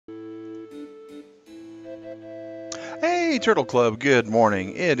Hey Turtle Club, good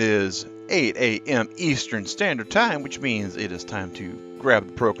morning. It is 8 a.m. Eastern Standard Time, which means it is time to grab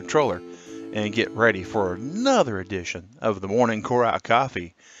the Pro Controller and get ready for another edition of the Morning Korok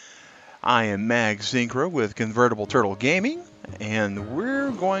Coffee. I am Mag Synchro with Convertible Turtle Gaming, and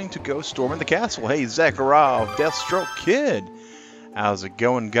we're going to go storming the castle. Hey Zakharov, Deathstroke Kid, how's it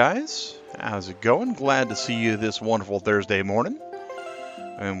going, guys? How's it going? Glad to see you this wonderful Thursday morning.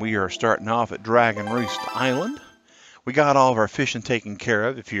 And we are starting off at Dragon Roost Island. We got all of our fishing taken care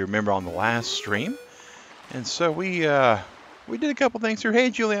of, if you remember, on the last stream. And so we did a couple things here.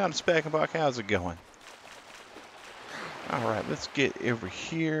 Hey, Juliana Speckenbach, how's it going? All right, let's get over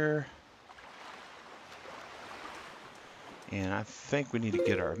here. And I think we need to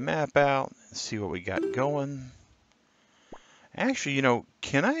get our map out and see what we got going. Actually, you know,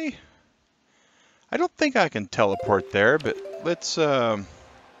 can I? I don't think I can teleport there, but let's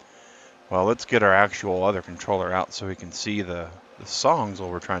well, let's get our actual other controller out so we can see the songs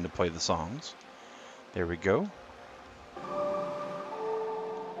while we're trying to play the songs. There we go.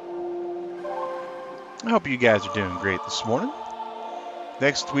 I hope you guys are doing great this morning.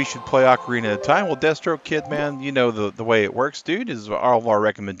 Next, we should play Ocarina of Time. Well, Deathstroke Kid, man, you know the way it works, dude, is all of our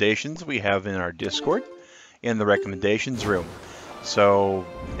recommendations we have in our Discord in the recommendations room. So,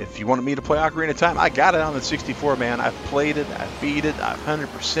 if you wanted me to play Ocarina of Time, I got it on the 64, man. I've played it, I've beat it, I've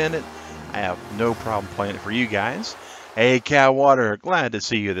 100%ed it. I have no problem playing it for you guys. Hey, Catwater, glad to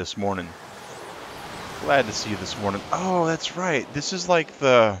see you this morning. Glad to see you this morning. Oh, that's right. This is like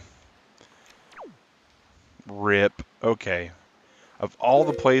the... RIP. Okay. Of all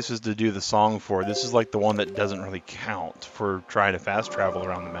the places to do the song for, this is like the one that doesn't really count for trying to fast travel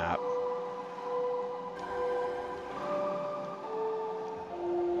around the map.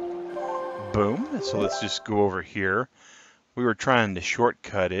 Boom. So let's just go over here. We were trying to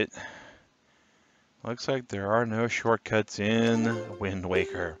shortcut it. Looks like there are no shortcuts in Wind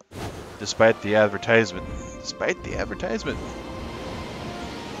Waker, despite the advertisement. Despite the advertisement.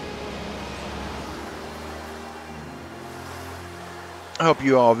 I hope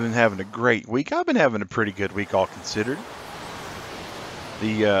you all have been having a great week. I've been having a pretty good week, all considered.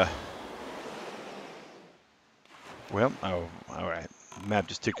 Well, oh, all right. The map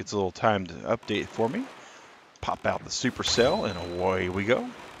just took its little time to update for me. Pop out the supercell, and away we go.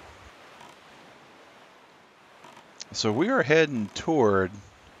 So we are heading toward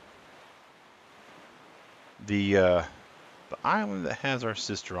the island that has our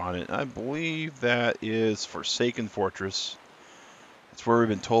sister on it. I believe that is Forsaken Fortress. That's where we've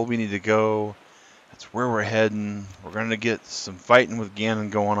been told we need to go. That's where we're heading. We're going to get some fighting with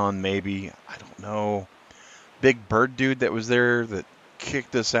Ganon going on, maybe. I don't know. Big bird dude that was there that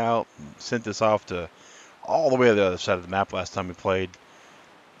kicked us out and sent us off to all the way to the other side of the map last time we played.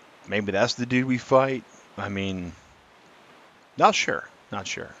 Maybe that's the dude we fight. I mean, not sure. Not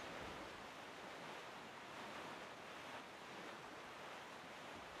sure.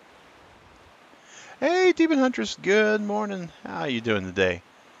 Hey, Demon Huntress, good morning. How you doing today?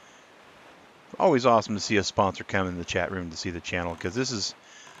 Always awesome to see a sponsor come in the chat room to see the channel, because this is,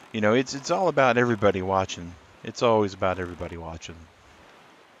 you know, it's all about everybody watching. It's always about everybody watching.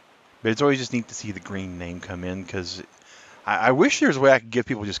 But it's always just neat to see the green name come in, because I wish there was a way I could give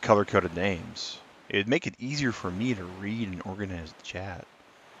people just color-coded names. It'd make it easier for me to read and organize the chat.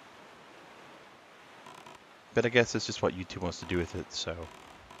 But I guess that's just what YouTube wants to do with it, so...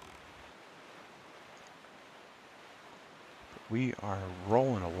 We are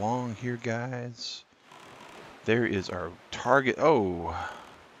rolling along here, guys. There is our target. Oh,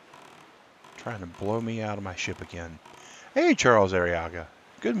 trying to blow me out of my ship again. Hey, Charles Ariaga.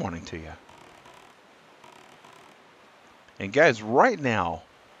 Good morning to you. And guys, right now,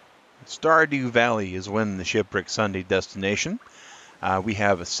 Stardew Valley is winning the Shipwreck Sunday destination. We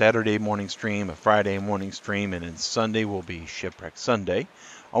have a Saturday morning stream, a Friday morning stream, and then Sunday will be Shipwreck Sunday.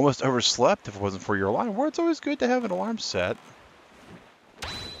 Almost overslept if it wasn't for your alarm. Well, it's always good to have an alarm set.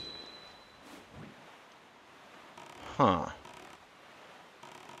 Huh.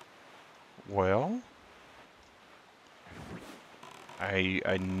 Well,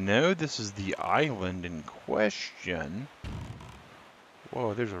 I know this is the island in question.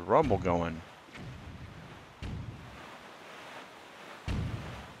 Whoa, there's a rumble going.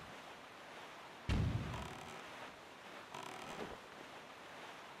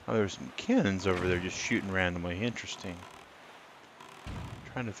 Oh, there's some cannons over there just shooting randomly. Interesting.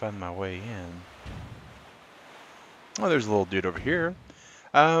 Trying to find my way in. Oh, there's a little dude over here.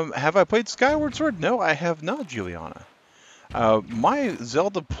 Have I played Skyward Sword? No, I have not, Juliana. My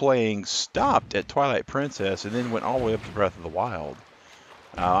Zelda playing stopped at Twilight Princess and then went all the way up to Breath of the Wild.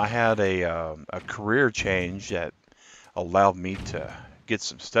 I had a career change that allow me to get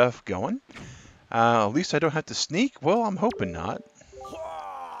some stuff going. At least I don't have to sneak. Well, I'm hoping not.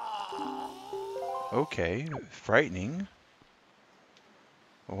 Okay, frightening.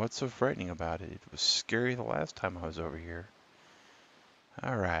 Well, what's so frightening about it? It was scary the last time I was over here.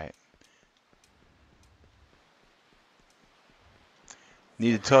 Alright.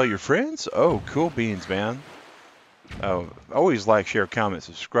 Need to tell your friends? Oh, cool beans, man. Always like, share, comment,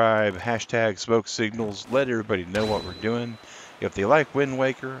 subscribe, hashtag smoke signals, let everybody know what we're doing. If they like Wind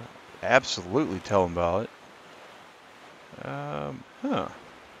Waker, absolutely tell them about it. Huh.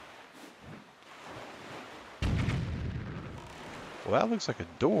 Well, that looks like a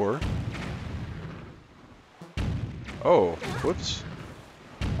door. Oh, whoops.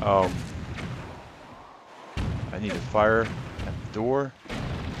 I need to fire at the door.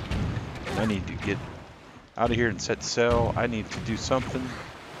 I need to get out of here and set sail. I need to do something.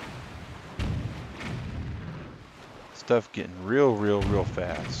 Stuff getting real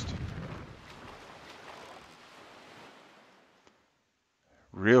fast.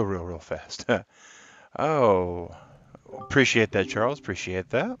 Real fast. Oh, appreciate that, Charles. Appreciate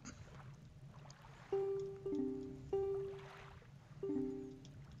that.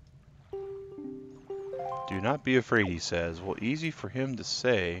 Do not be afraid, he says. Well, easy for him to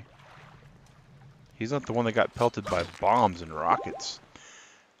say. He's not the one that got pelted by bombs and rockets.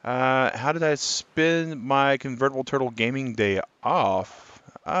 How did I spend my convertible turtle gaming day off?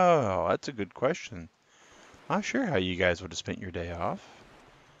 Oh, that's a good question. Not sure how you guys would have spent your day off,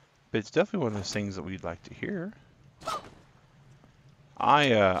 but it's definitely one of those things that we'd like to hear.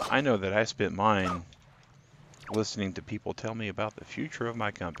 I know that I spent mine listening to people tell me about the future of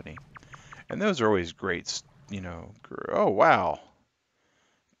my company. And those are always great, you know. Oh, wow.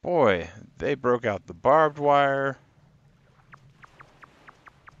 Boy, they broke out the barbed wire.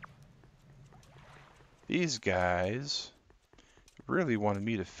 These guys really wanted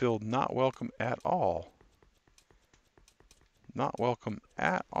me to feel not welcome at all. Not welcome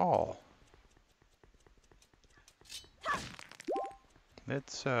at all.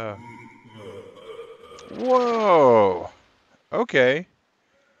 Let's, whoa! Okay.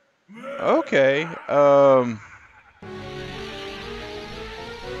 Okay,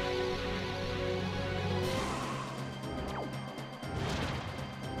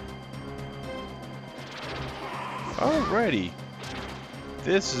 alrighty.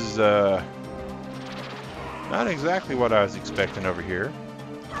 This is, not exactly what I was expecting over here.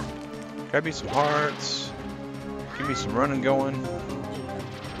 Grab me some hearts. Give me some running going.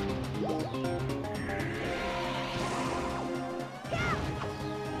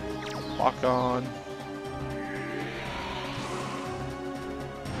 Lock on.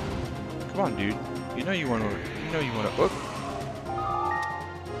 Come on, dude. You know you want to. Oop.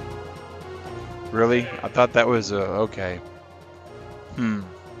 Really? I thought that was okay.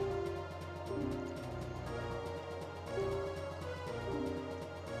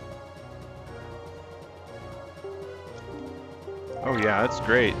 Oh yeah, that's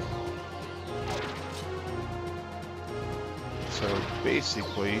great. So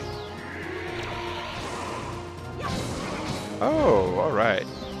basically. Oh, all right.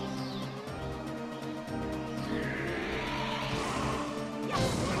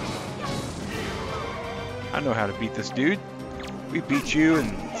 I know how to beat this dude. We beat you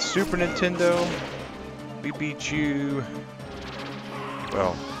in Super Nintendo. We beat you,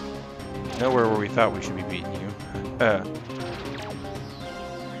 well, nowhere where we thought we should be beating you.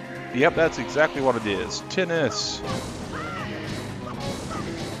 Yep, that's exactly what it is. Tennis.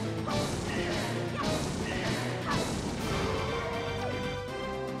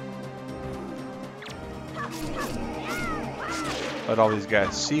 Let all these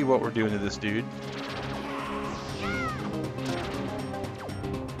guys see what we're doing to this dude.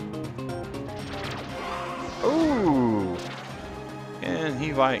 Ooh! And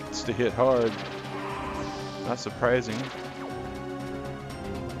he likes to hit hard. Not surprising.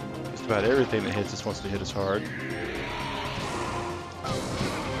 Just about everything that hits us wants to hit us hard.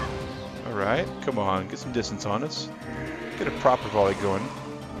 Alright, come on, get some distance on us. Get a proper volley going.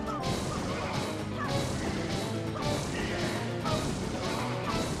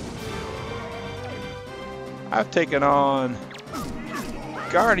 I've taken on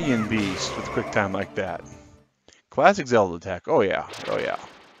Guardian Beast with a quick time like that. Classic Zelda attack. Oh yeah, oh yeah.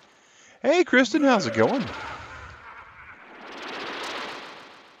 Hey Kristen, how's it going?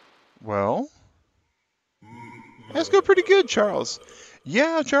 Well, that's going pretty good, Charles.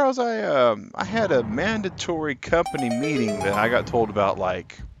 Yeah, Charles, I had a mandatory company meeting that I got told about,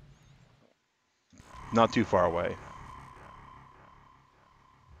 like, not too far away.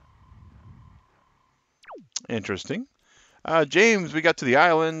 Interesting. James, we got to the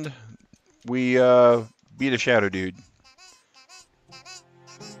island. We beat a shadow dude.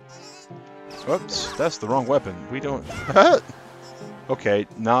 Whoops, that's the wrong weapon. We don't. Okay,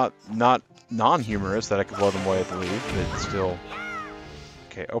 not non-humorous that I could blow them away at the leave, but still.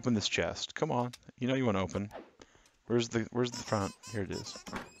 Okay, open this chest. Come on, you know you want to open. Where's the front? Here it is.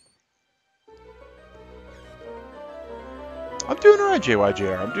 I'm doing alright,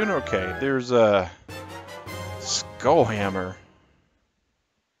 JYJR. I'm doing okay. There's a skull hammer.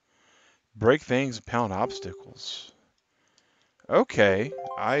 Break things and pound obstacles. Okay,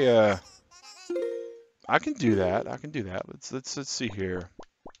 I can do that. I can do that. Let's see here.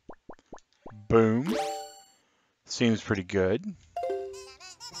 Boom. Seems pretty good.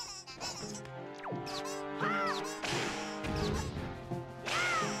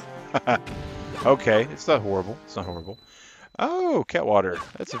 Okay, it's not horrible. It's not horrible. Oh, cat water.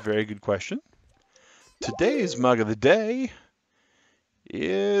 That's a very good question. Today's mug of the day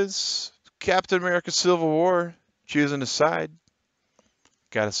is Captain America Civil War, choosing a side.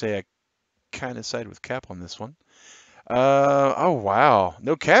 Gotta say, I kind of side with Cap on this one. Oh, wow.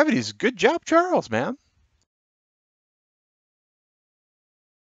 No cavities. Good job, Charles, man.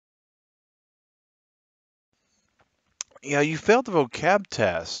 Yeah, you failed the vocab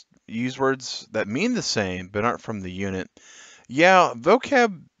test. You use words that mean the same, but aren't from the unit. Yeah,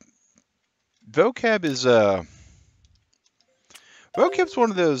 vocab's vocab's one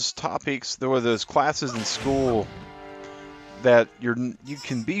of those topics, there were those classes in school that you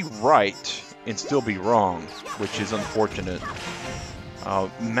can be right and still be wrong, which is unfortunate.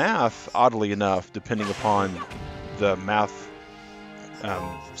 Math, oddly enough, depending upon the math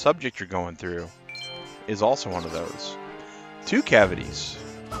subject you're going through, is also one of those. 2 cavities.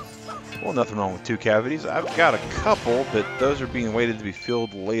 Well, nothing wrong with 2 cavities. I've got a couple, but those are being waited to be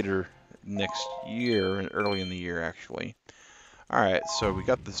filled later next year, and early in the year, actually. Alright, so we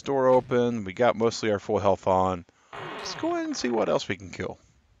got this door open. We got mostly our full health on. Let's go ahead and see what else we can kill.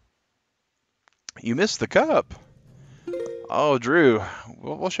 You missed the cup. Oh, Drew.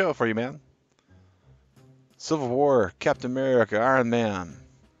 We'll show it for you, man. Civil War, Captain America, Iron Man.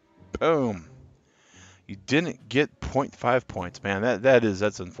 Boom. You didn't get 0.5 points, man.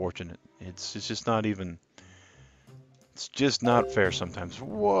 That's unfortunate. It's just not even. It's just not fair sometimes.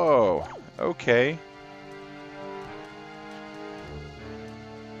 Whoa. Okay.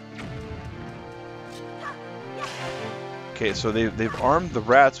 Okay, so they've armed the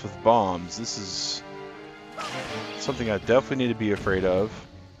rats with bombs. This is something I definitely need to be afraid of.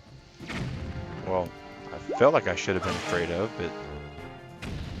 Well, I felt like I should have been afraid of, but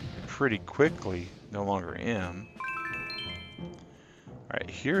pretty quickly no longer am. Alright,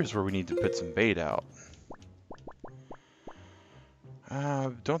 here's where we need to put some bait out.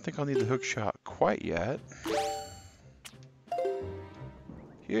 Don't think I'll need the hook shot quite yet.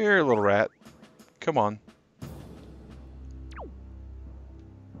 Here, little rat. Come on.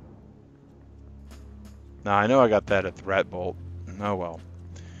 Now, I know I got that at the rat bolt. Oh well.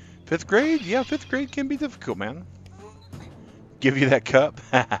 5th grade? Yeah, 5th grade can be difficult, man. Give you that cup?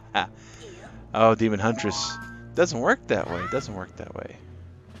 Oh, Demon Huntress. Doesn't work that way. Doesn't work that way.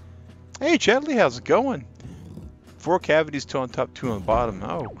 Hey, Chadley, how's it going? 4 cavities, 2 on top, 2 on the bottom.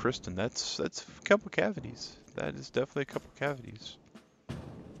 Oh, Kristen, that's a couple cavities. That is definitely a couple cavities.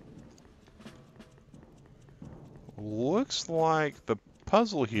 Looks like the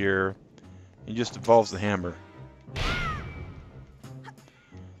puzzle here, it just involves the hammer. And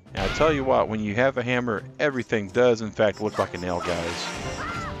I tell you what, when you have a hammer, everything does in fact look like a nail, guys.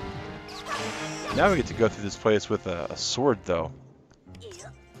 Now we get to go through this place with a sword, though.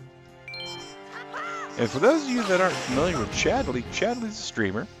 And for those of you that aren't familiar with Chadley, Chadley's a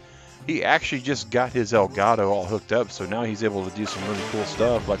streamer. He actually just got his Elgato all hooked up, so now he's able to do some really cool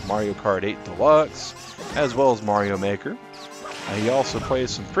stuff like Mario Kart 8 Deluxe, as well as Mario Maker. He also plays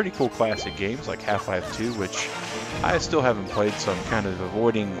some pretty cool classic games like Half-Life 2, which I still haven't played, so I'm kind of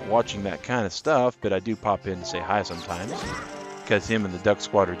avoiding watching that kind of stuff, but I do pop in to say hi sometimes, because him and the Duck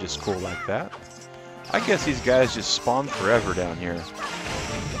Squad are just cool like that. I guess these guys just spawn forever down here.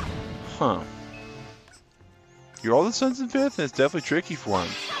 Huh. You're all the sons in 5th, and it's definitely tricky for him.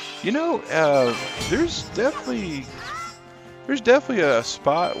 You know, there's definitely a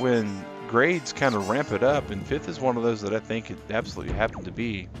spot when grades kind of ramp it up, and 5th is one of those that I think it absolutely happened to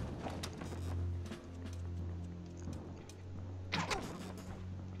be.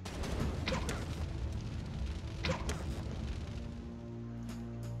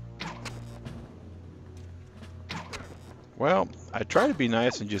 Well, I try to be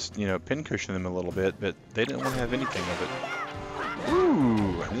nice and just, you know, pincushion them a little bit, but they didn't want to have anything of it.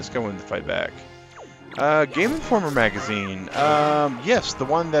 Ooh, and this guy wanted to fight back. Game Informer magazine. Yes, the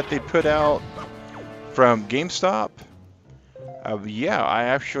one that they put out from GameStop. Yeah, I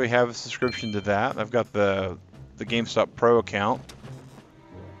actually have a subscription to that. I've got the GameStop Pro account.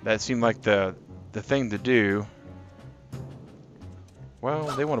 That seemed like the thing to do.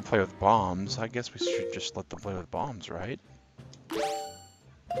 Well, they want to play with bombs. I guess we should just let them play with bombs, right?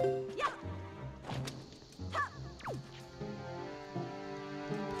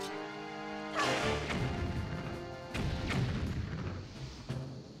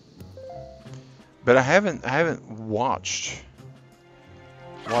 But I haven't watched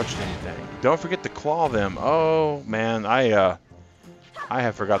anything. Don't forget to claw them. Oh man, I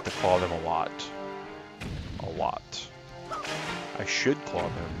have forgot to claw them a lot. I should claw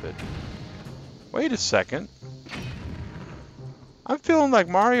them, but wait a second. I'm feeling like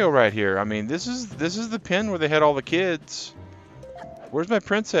Mario right here. I mean, this is the pen where they had all the kids. Where's my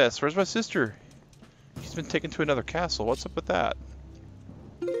princess? Where's my sister? She's been taken to another castle. What's up with that?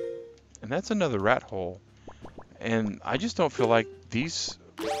 And that's another rat hole. And I just don't feel like these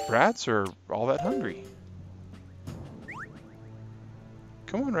rats are all that hungry.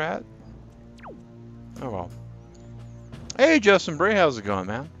 Come on, rat. Oh well. Hey, Justin Bray, how's it going,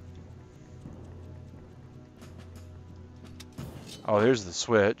 man? Oh, there's the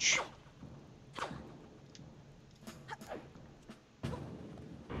switch.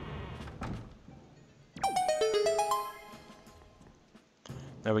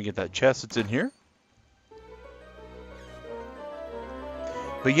 Now we get that chest that's in here.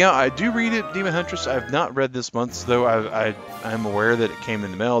 But yeah, I do read it, Demon Huntress. I've not read this month's, though. I'm aware that it came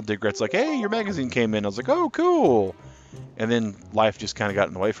in the mail. Digret's like, hey, your magazine came in. I was like, oh, cool. And then life just kind of got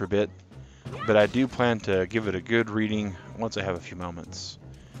in the way for a bit. But I do plan to give it a good reading once I have a few moments.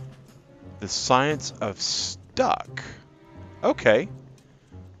 The Science of Stuck. Okay.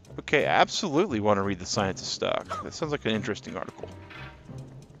 Okay, absolutely want to read The Science of Stuck. That sounds like an interesting article.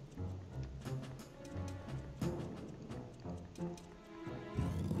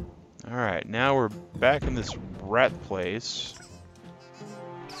 Alright, now we're back in this rat place.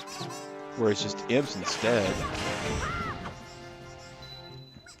 Where it's just imps instead.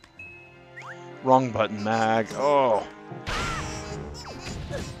 Wrong button, mag. Oh.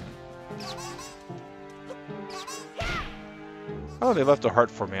 Oh, they left a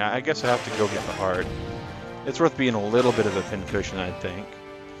heart for me. I guess I have to go get the heart. It's worth being a little bit of a pincushion, I think.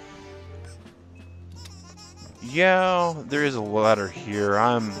 Yeah, there is a ladder here.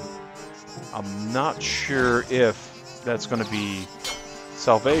 I'm not sure if that's going to be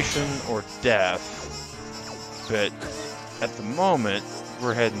salvation or death, but at the moment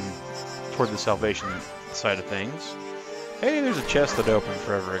we're heading toward the salvation side of things. Hey, there's a chest that opened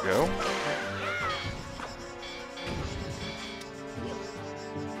forever ago.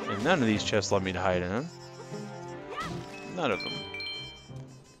 And none of these chests let me to hide in them. None of them.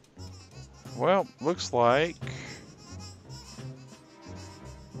 Well, looks like...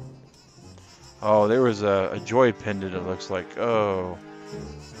 Oh, there was a joy pendant, it looks like. Oh.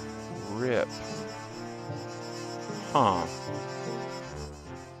 Rip. Huh.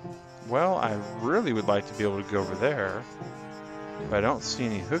 Well, I really would like to be able to go over there. But I don't see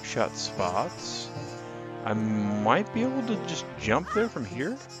any hookshot spots. I might be able to just jump there from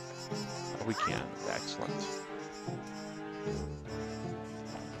here? Oh, we can. Excellent.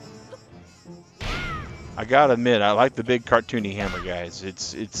 I gotta admit, I like the big cartoony hammer, guys.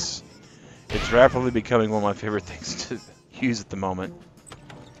 It's rapidly becoming one of my favorite things to use at the moment.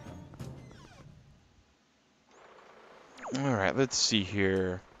 Alright, let's see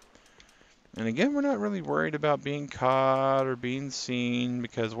here. And again, we're not really worried about being caught or being seen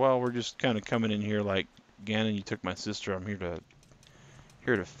because, well, we're just kind of coming in here like, Ganon, you took my sister. I'm here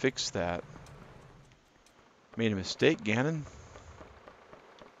to fix that. Made a mistake, Ganon.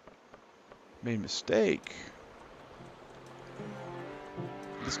 Made a mistake.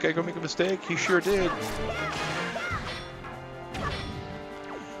 This guy gonna make a mistake? He sure did.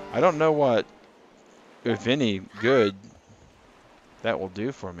 I don't know what, if any, good that will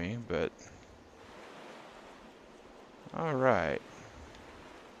do for me, but... Alright.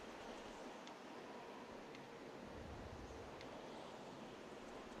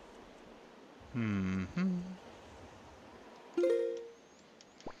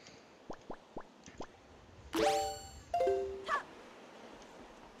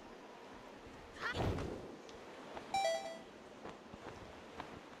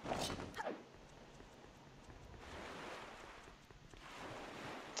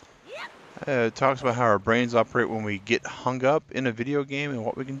 It talks about how our brains operate when we get hung up in a video game and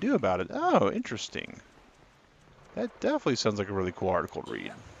what we can do about it. Oh, interesting. That definitely sounds like a really cool article to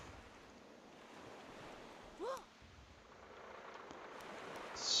read.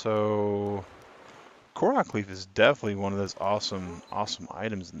 So, Korok leaf is definitely one of those awesome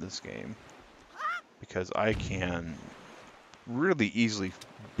items in this game, because I can really easily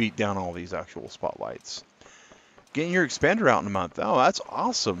beat down all these actual spotlights. Getting your expander out in a month. Oh, that's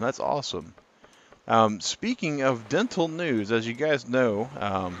awesome. That's awesome. Speaking of dental news, as you guys know,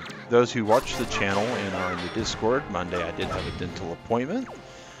 those who watch the channel and are in the Discord, Monday I did have a dental appointment.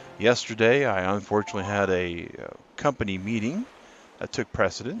 Yesterday I unfortunately had a company meeting that took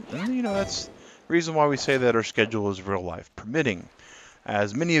precedent, and you know, that's the reason why we say that our schedule is real life permitting.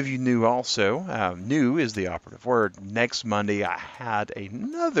 As many of you knew also, new is the operative word. Next Monday I had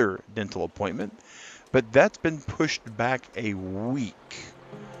another dental appointment, but that's been pushed back a week.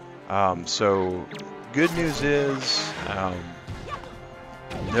 So good news is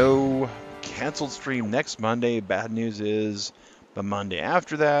no canceled stream next Monday. Bad news is the Monday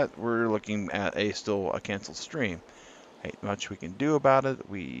after that we're looking at still a canceled stream. Ain't much we can do about it.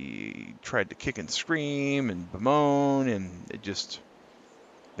 We tried to kick and scream and bemoan, and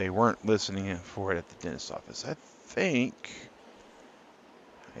they weren't listening for it at the dentist office. I think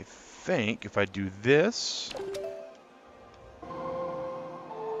if I do this,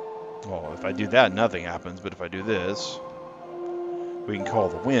 well, if I do that, nothing happens. But if I do this, we can call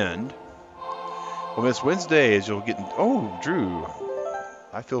the wind. Well, Miss Wednesday is you'll get. Oh, Drew,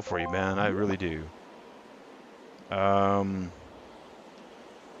 I feel for you, man. I really do. I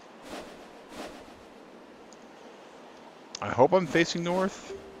hope I'm facing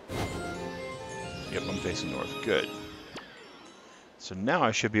north. Yep, I'm facing north. Good. So now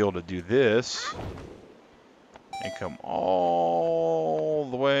I should be able to do this and come all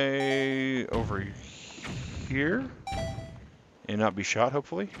the way over here and not be shot,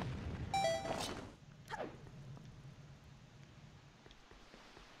 hopefully.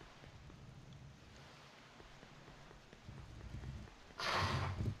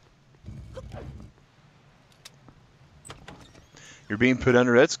 You're being put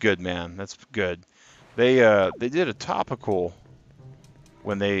under. That's good, man. That's good. They did a topical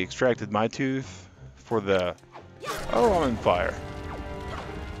when they extracted my tooth for the. Oh, I'm on fire.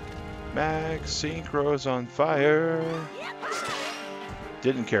 Max Synchro's on fire.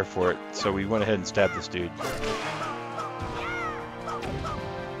 Didn't care for it, so we went ahead and stabbed this dude.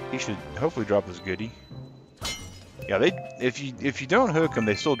 He should hopefully drop his goodie. Yeah, if you don't hook them,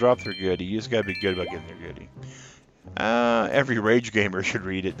 they still drop their goodie. You just gotta be good about getting their goodie. Every rage gamer should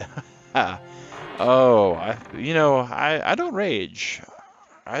read it. Oh, I don't rage.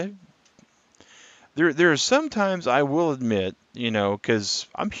 There are sometimes I will admit, because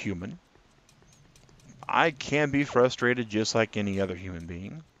I'm human. I can be frustrated just like any other human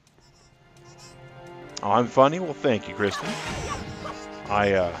being. Oh, I'm funny? Well, thank you, Kristen.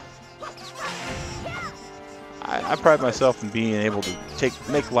 I pride myself in being able to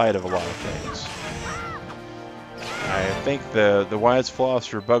make light of a lot of things. I think the wise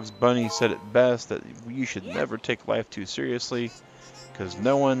philosopher Bugs Bunny said it best, that you should never take life too seriously, because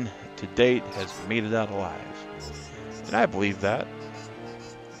no one to date has made it out alive. And I believe that.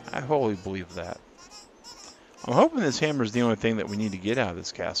 I wholly believe that. I'm hoping this hammer is the only thing that we need to get out of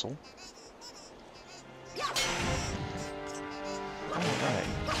this castle. Alright,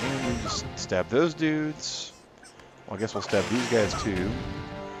 and we just stab those dudes. Well, I guess we'll stab these guys too.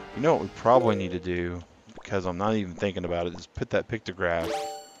 You know what we probably need to do, because I'm not even thinking about it, is put that pictograph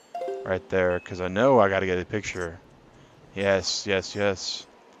right there, because I know I got to get a picture. Yes, yes, yes.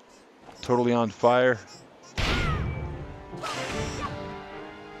 Totally on fire.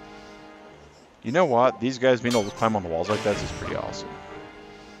 You know what? These guys being able to climb on the walls like that is pretty awesome.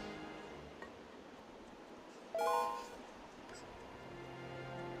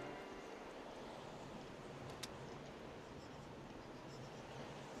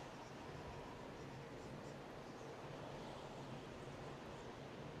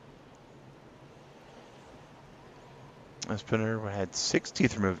 Let's put her. We had 6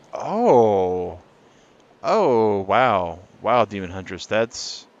 teeth removed. Oh, wow, wow, Demon Huntress.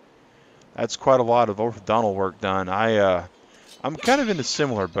 That's quite a lot of orthodontal work done. I'm kind of in a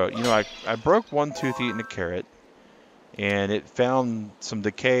similar boat. I broke one tooth eating a carrot, and it found some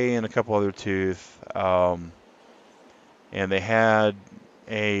decay in a couple other teeth. And they had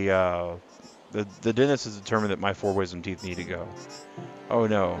the dentist has determined that my 4 wisdom teeth need to go. Oh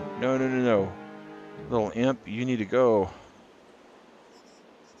no, no, no, no, no. Little imp, you need to go.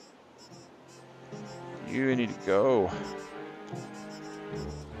 You need to go.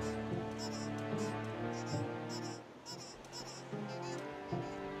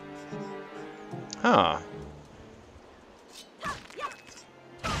 Huh.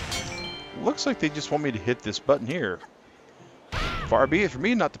 Looks like they just want me to hit this button here. Far be it for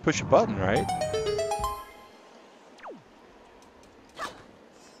me not to push a button, right?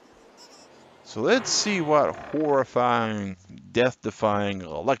 So let's see what horrifying, death-defying,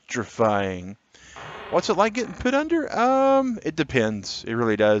 electrifying. What's it like getting put under? It depends. It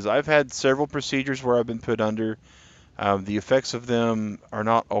really does. I've had several procedures where I've been put under. The effects of them are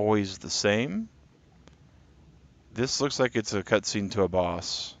not always the same. This looks like it's a cutscene to a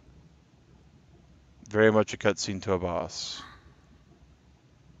boss. Very much a cutscene to a boss.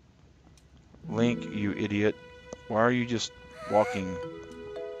 Link, you idiot. Why are you just walking?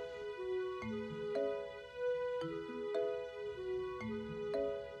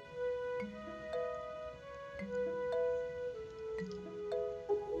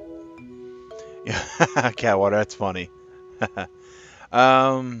 Yeah, cat water, that's funny.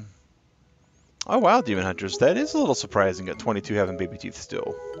 Oh wow, Demon Hunters, that is a little surprising. Got 22 having baby teeth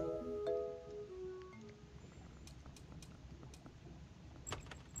still.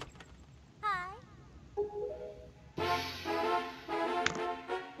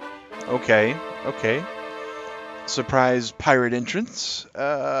 Okay, okay. Surprise pirate entrance.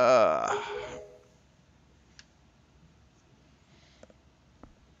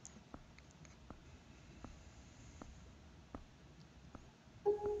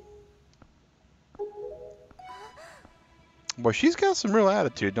 Boy, she's got some real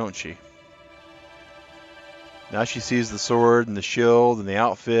attitude, don't she? Now she sees the sword and the shield and the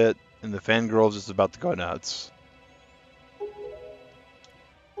outfit, and the fangirl's just about to go nuts.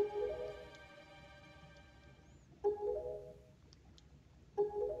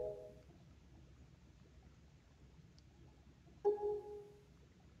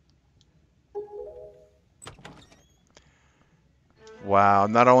 Wow,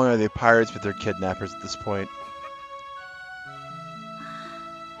 not only are they pirates, but they're kidnappers at this point.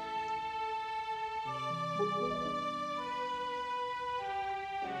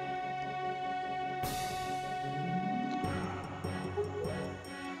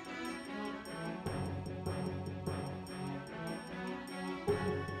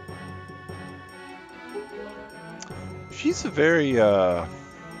 She's a very,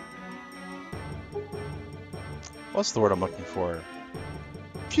 what's the word I'm looking for?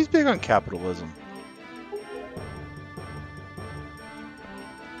 She's big on capitalism.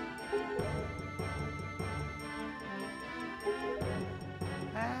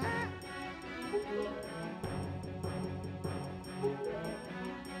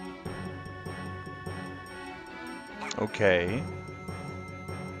 Okay.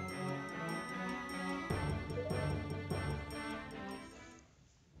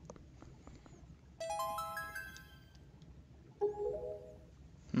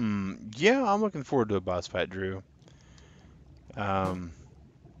 Yeah, I'm looking forward to a boss fight, Drew. Gotta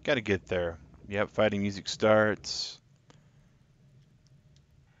get there. Yep, fighting music starts.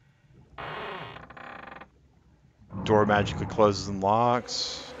 Door magically closes and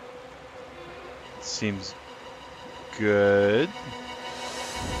locks. Seems good.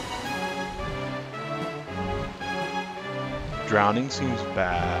 Drowning seems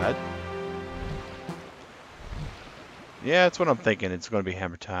bad. Yeah, that's what I'm thinking. It's going to be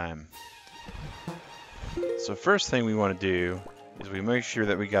hammer time. So first thing we want to do is we make sure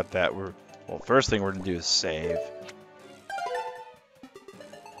that we got that. Well, first thing we're going to do is save.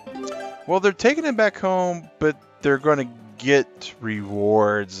 Well, they're taking it back home, but they're going to get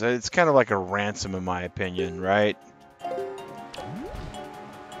rewards. It's kind of like a ransom in my opinion, right?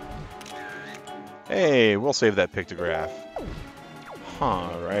 Hey, we'll save that pictograph.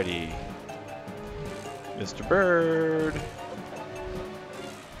 Alrighty. Mr. Bird.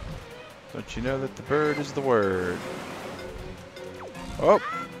 Don't you know that the bird is the word? Oh,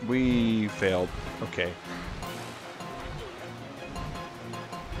 we failed. Okay.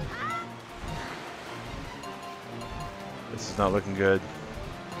 This is not looking good.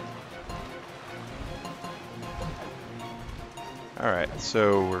 Alright,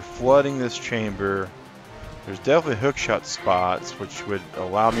 so we're flooding this chamber. There's definitely hookshot spots, which would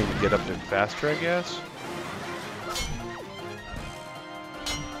allow me to get up there faster, I guess.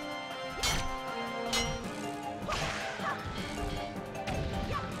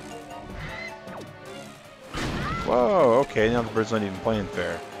 Whoa, okay, now the bird's not even playing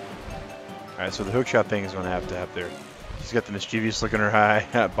fair. Alright, so the hookshot thing is going to have there. She's got the mischievous look in her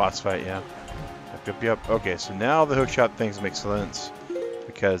eye. Boss fight, yeah. Yep. Okay, so now the hookshot things make sense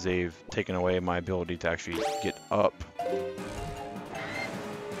because they've taken away my ability to actually get up.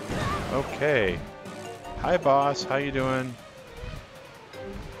 Okay. Hi, boss. How you doing?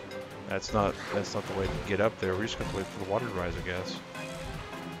 That's not the way to get up there. We're just going to wait for the water to rise, I guess.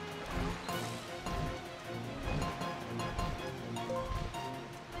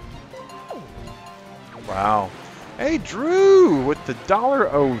 Wow. Hey, Drew, with the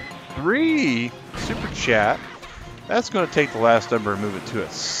 $1.03 super chat. That's going to take the last number and move it to a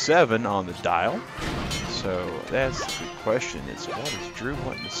 7 on the dial. So that's the question. Is what is Drew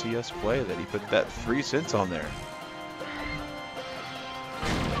wanting to see us play that he put that 3 cents on there?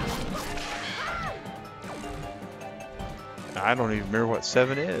 I don't even remember what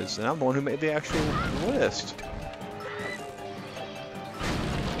 7 is, and I'm the one who made the actual list.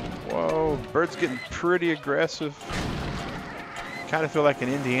 Whoa, bird's getting pretty aggressive. Kind of feel like an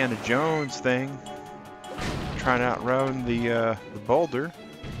Indiana Jones thing, trying to outrun the boulder.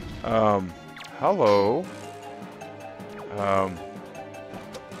 Hello.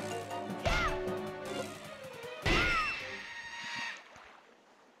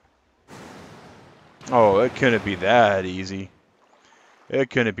 Oh, it couldn't be that easy. It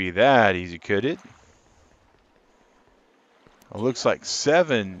couldn't be that easy, could it? It looks like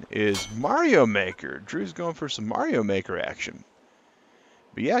 7 is Mario Maker. Drew's going for some Mario Maker action.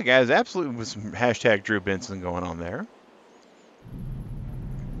 But yeah, guys, absolutely with some hashtag Drew Benson going on there.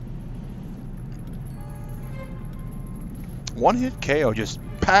 One hit KO, just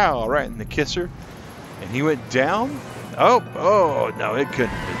pow, right in the kisser. And he went down. Oh, no, it couldn't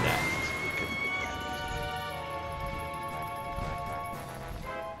have been that.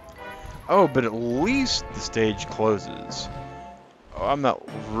 Oh, but at least the stage closes. Oh, I'm not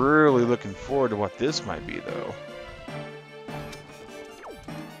really looking forward to what this might be, though.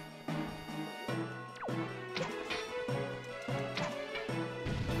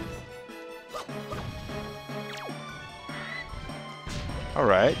 All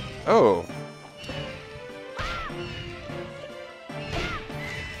right. Oh.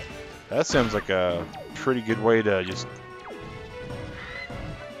 That sounds like a pretty good way to just...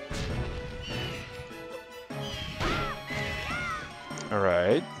 All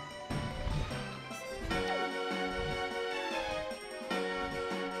right.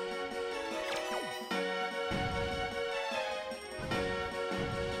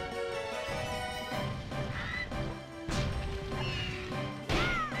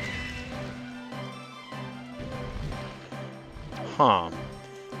 Huh.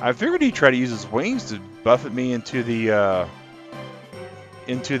 I figured he'd try to use his wings to buffet me into the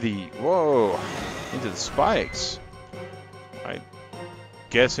spikes. I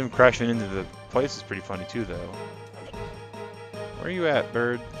guess him crashing into the place is pretty funny too, though. Where are you at,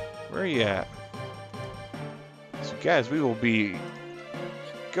 bird? Where are you at? So, guys, we will be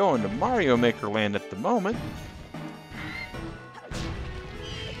going to Mario Maker Land at the moment.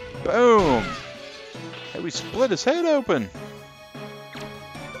 Boom! Hey, we split his head open.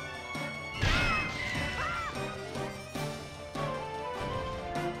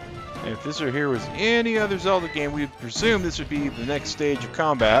 If this here was any other Zelda game, we'd presume this would be the next stage of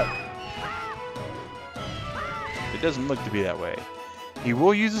combat. It doesn't look to be that way. He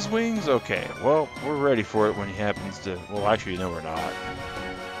will use his wings? Okay, well, we're ready for it when he happens to... Well, actually, no, we're not.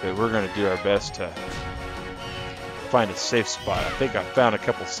 But we're going to do our best to find a safe spot. I think I found a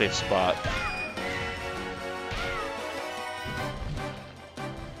couple safe spots.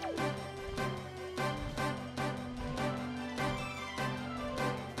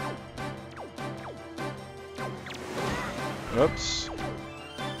 Oops.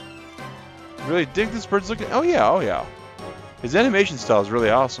 Really dig this bird's looking... Oh yeah. His animation style is really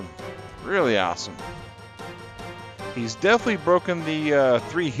awesome. Really awesome. He's definitely broken the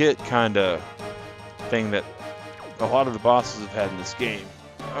 3-hit kind of thing that a lot of the bosses have had in this game.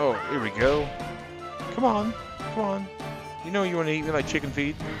 Oh, here we go. Come on. You know you want to eat me like chicken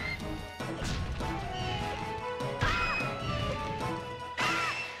feed?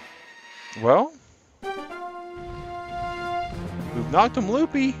 Well... We've knocked him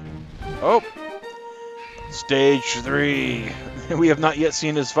loopy. Oh. Stage 3. We have not yet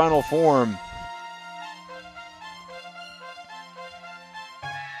seen his final form.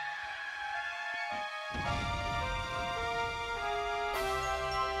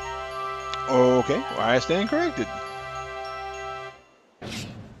 Okay, well, I stand corrected.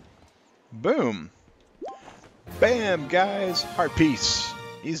 Boom. Bam, guys. Heart piece.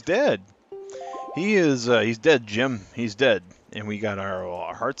 He's dead. He's dead, Jim. He's dead. And we got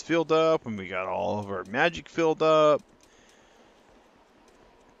our hearts filled up, and we got all of our magic filled up.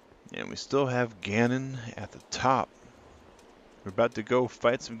 And we still have Ganon at the top. We're about to go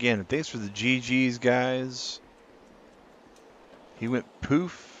fight some Ganon. Thanks for the GGs, guys. He went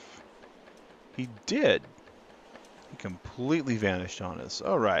poof. He did. He completely vanished on us.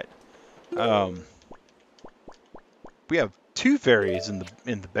 All right. We have 2 fairies in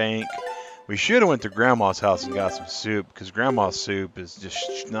the bank. We should have went to Grandma's house and got some soup, because Grandma's soup is just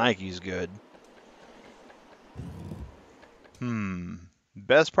shnikes good.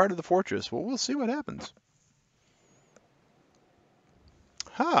 Best part of the fortress. Well, we'll see what happens.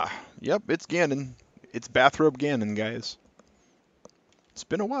 Yep, it's Ganon. It's bathrobe Ganon, guys. It's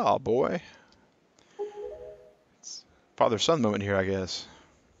been a while, boy. It's father-son moment here, I guess.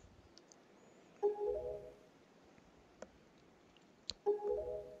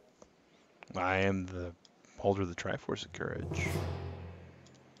 I am the holder of the Triforce of Courage.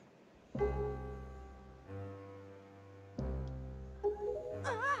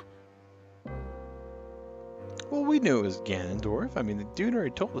 Well, we knew it was Ganondorf. I mean, the dude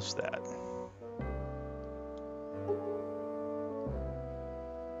already told us that.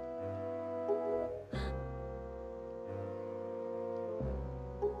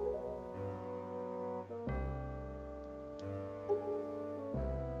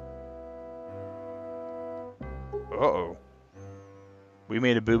 Uh-oh. We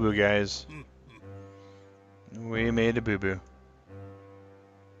made a boo-boo, guys. We made a boo-boo.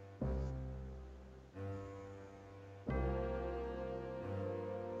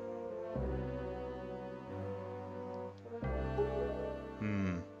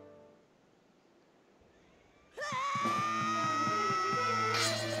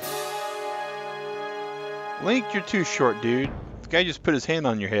 Link, you're too short, dude. The guy just put his hand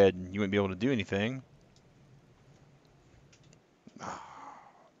on your head and you wouldn't be able to do anything.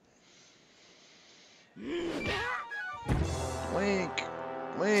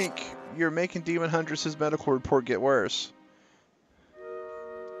 Link, you're making Demon Huntress's medical report get worse.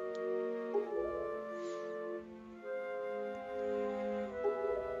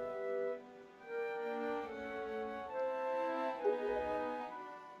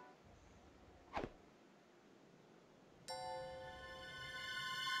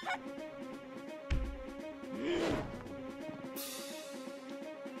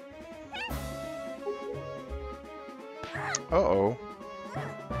 Uh-oh.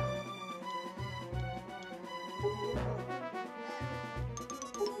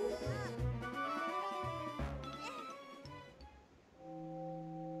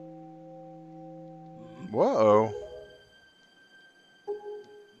 Whoa.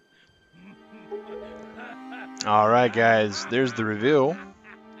 Alright, guys, there's the reveal.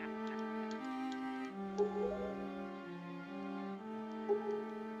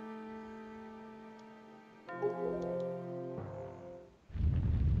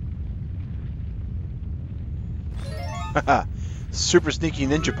 Super sneaky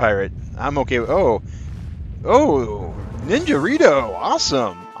ninja pirate. I'm okay with... Oh, Ninja Rito.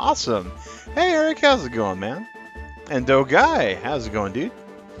 Awesome. Hey, Eric, how's it going, man? And Guy, how's it going, dude?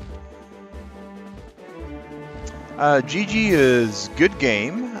 GG is good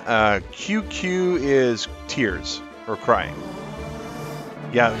game. QQ is tears or crying.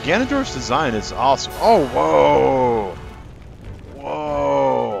 Yeah, Ganondorf's design is awesome. Oh, whoa.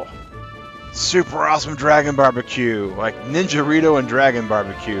 Super awesome Dragon Barbecue. Like Ninja Rito and Dragon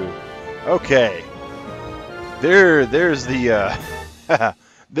Barbecue. Okay. There's the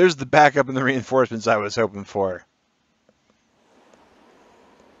there's the backup and the reinforcements I was hoping for.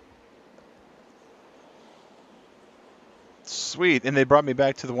 Sweet, and they brought me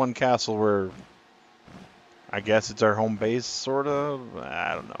back to the one castle where I guess it's our home base, sort of.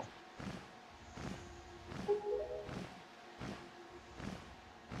 I don't know.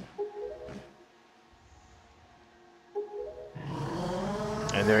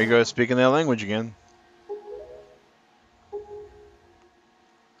 And there you go, speaking that language again.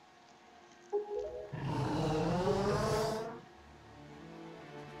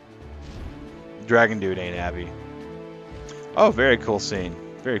 Dragon dude ain't happy. Oh, very cool scene.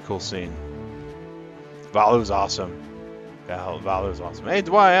 Very cool scene. Valu's awesome. Valu's awesome. Hey,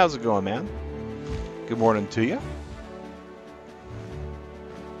 Dwight, how's it going, man? Good morning to you.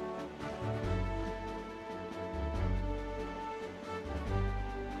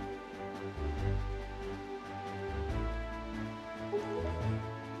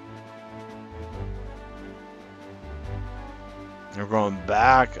 We're going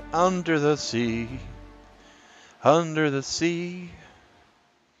back under the sea. Under the sea.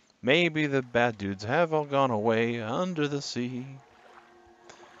 Maybe the bad dudes have all gone away under the sea.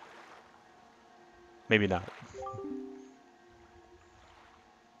 Maybe not.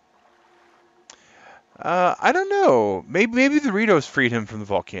 I don't know. Maybe the Ritos freed him from the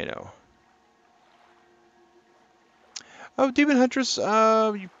volcano. Oh, Demon Huntress,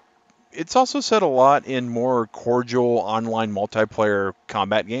 it's also said a lot in more cordial online multiplayer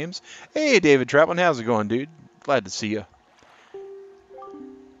combat games. Hey, David Traplin, how's it going, dude? Glad to see you.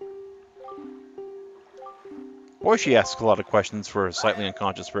 Boy, she asks a lot of questions for a slightly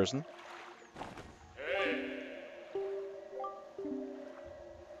unconscious person.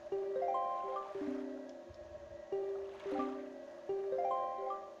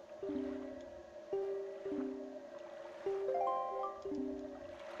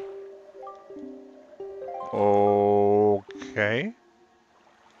 Okay.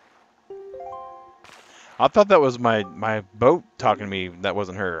 I thought that was my boat talking to me. That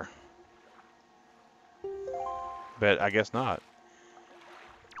wasn't her. But I guess not.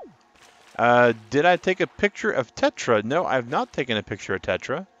 Did I take a picture of Tetra? No, I've not taken a picture of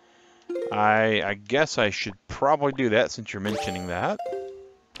Tetra. I guess I should probably do that since you're mentioning that.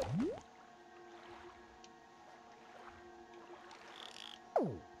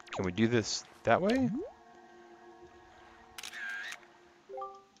 Can we do this that way?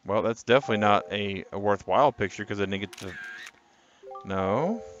 Well, that's definitely not a worthwhile picture because I didn't get to...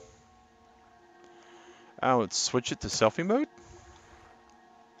 No. Oh, let's switch it to selfie mode.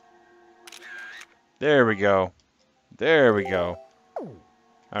 There we go. There we go. All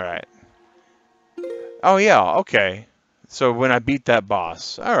right. Oh, yeah, okay. So when I beat that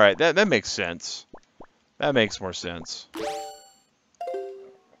boss. All right, that makes sense. That makes more sense. All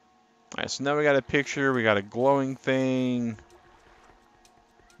right, so now we got a picture. We got a glowing thing.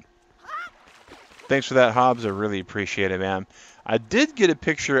 Thanks for that, Hobbs. I really appreciate it, man. I did get a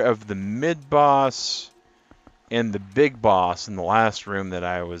picture of the mid-boss and the big boss in the last room that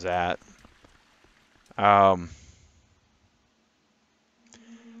I was at. Oh,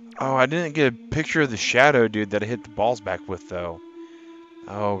 I didn't get a picture of the shadow dude that I hit the balls back with, though.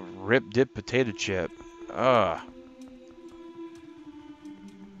 Oh, rip dip potato chip. Ugh.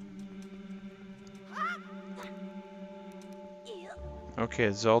 Okay,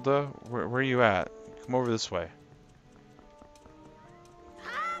 Zelda, where are you at? Come over this way.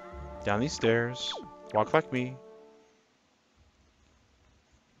 Down these stairs. Walk like me.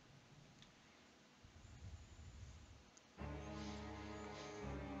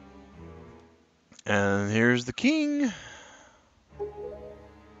 And here's the king.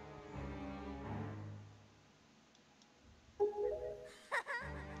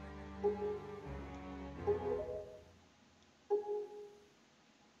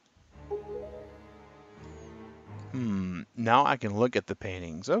 Now I can look at the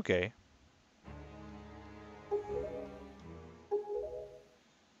paintings. Okay.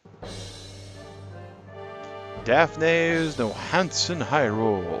 Daphne's no Hansen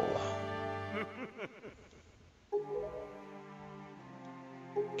Hyrule.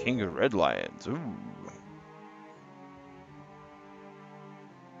 King of Red Lions. Ooh.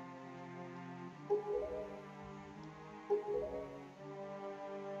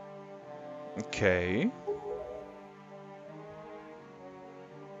 Okay.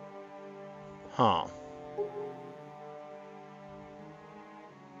 Huh.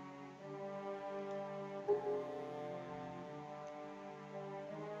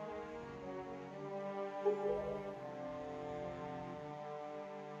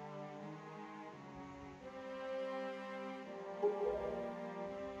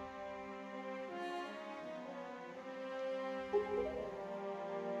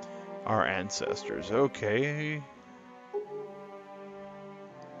 Our ancestors. Okay.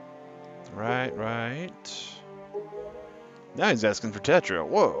 Right. Now he's asking for Tetra.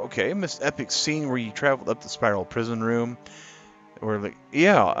 Whoa, okay. This epic scene where you traveled up the spiral prison room. Or like,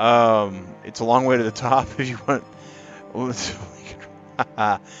 yeah, it's a long way to the top if you want.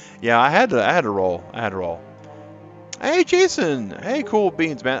 Yeah, I had to roll. Hey, Jason. Hey, cool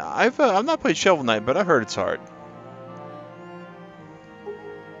beans, man. I've not played Shovel Knight, but I heard it's hard.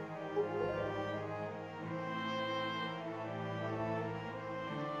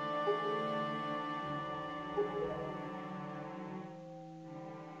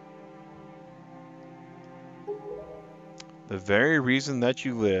 The very reason that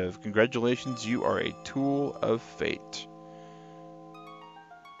you live. Congratulations, you are a tool of fate.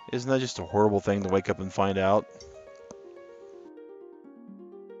 Isn't that just a horrible thing to wake up and find out?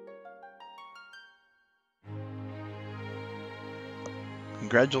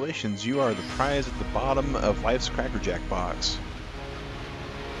 Congratulations, you are the prize at the bottom of life's Cracker Jack box.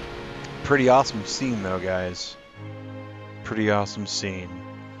 Pretty awesome scene, though, guys. Pretty awesome scene.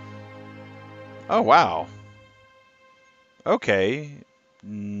 Oh, wow. Okay.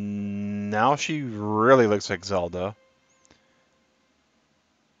 Now she really looks like Zelda.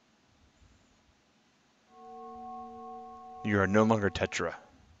 You are no longer Tetra.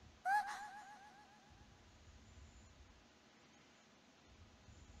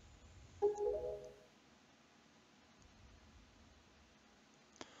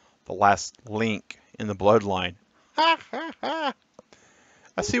 The last link in the bloodline. I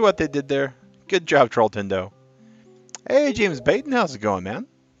see what they did there. Good job, Trolltendo. Hey, James Baton, how's it going, man?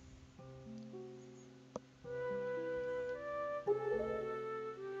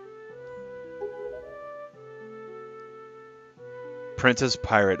 Princess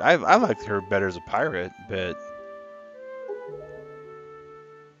Pirate. I liked her better as a pirate, but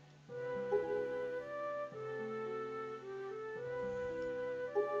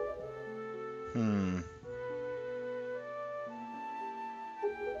Hmm.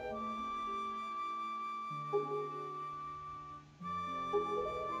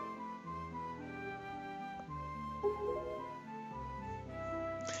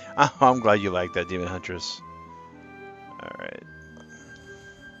 I'm glad you like that, Demon Huntress. Alright.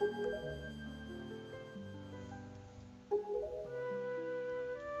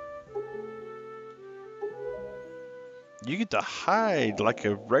 You get to hide like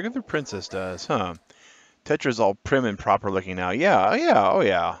a regular princess does, huh? Tetra's all prim and proper looking now. Yeah, oh yeah, oh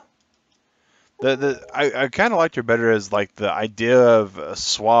yeah. I kind of liked her better as like the idea of a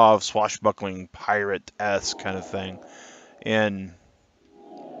suave, swashbuckling pirate-esque kind of thing. And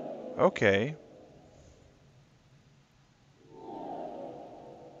okay,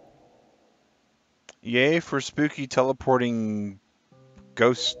 yay for spooky teleporting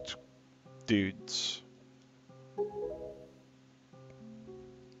ghost dudes.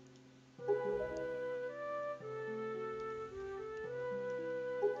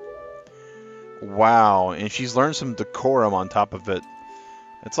 Wow, and she's learned some decorum on top of it.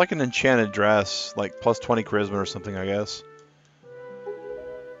 It's like an enchanted dress, like plus 20 charisma or something, I guess.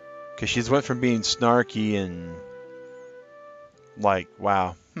 Because she's went from being snarky and like,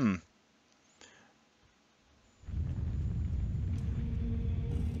 wow,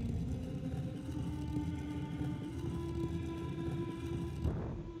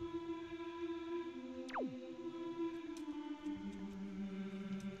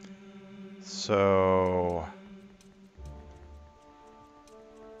 So,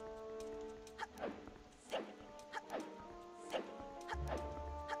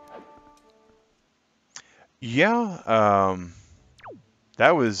 yeah,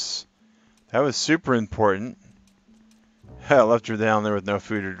 that was super important. I left her down there with no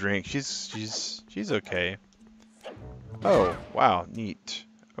food or drink. She's okay. Oh, wow, neat.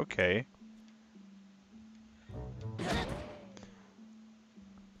 Okay.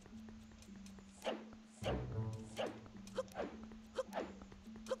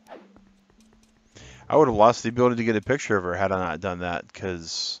 I would have lost the ability to get a picture of her had I not done that,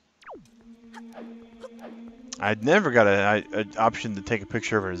 because I'd never got an option to take a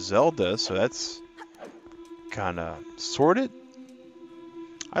picture of her Zelda, so that's kind of sorted.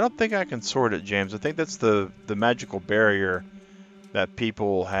 I don't think I can sort it, James. I think that's the magical barrier that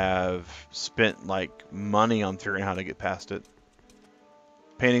people have spent like money on figuring out how to get past it.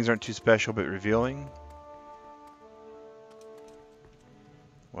 Paintings aren't too special, but revealing.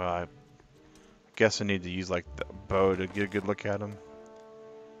 Well, I guess I need to use like the bow to get a good look at them.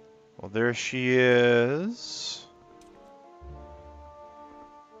 Well, there she is.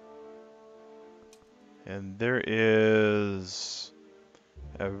 And there is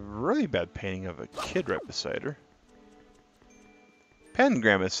a really bad painting of a kid right beside her.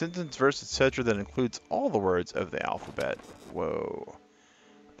 Pentagram, a sentence, verse, etc. that includes all the words of the alphabet. Whoa.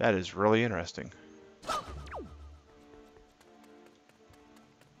 That is really interesting.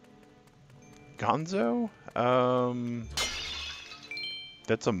 Gonzo?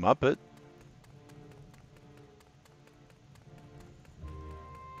 That's a Muppet.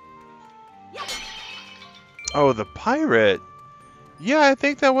 Oh, the pirate. Yeah, I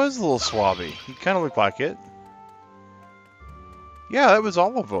think that was a little swabby. He kind of looked like it. Yeah, that was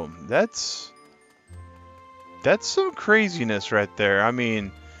all of them. That's some craziness right there. I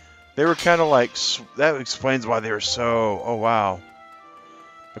mean, they were kind of like, that explains why they were so, oh wow.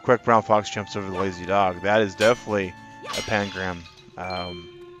 The quick brown fox jumps over the lazy dog. That is definitely a pangram.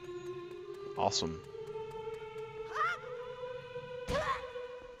 Awesome.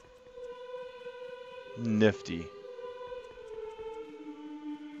 Nifty.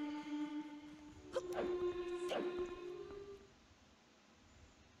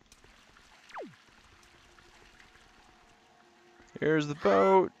 Here's the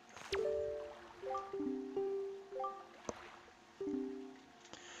boat.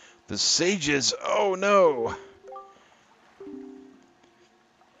 The sages. Oh no.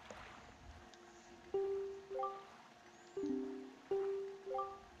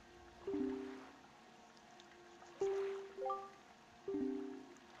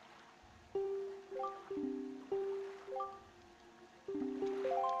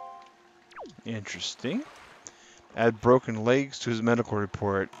 Interesting. Add broken legs to his medical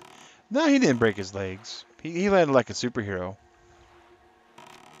report. No, he didn't break his legs. He landed like a superhero.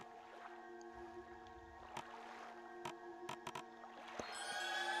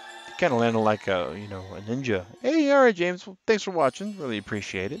 He kind of landed like a, a ninja. Hey, all right, James. Well, thanks for watching. Really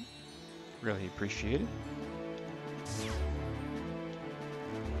appreciate it. Really appreciate it.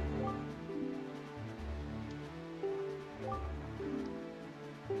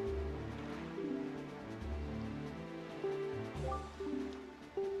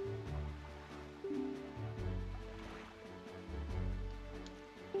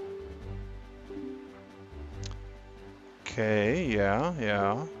 Okay, yeah,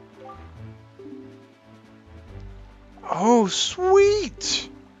 yeah. Oh, sweet!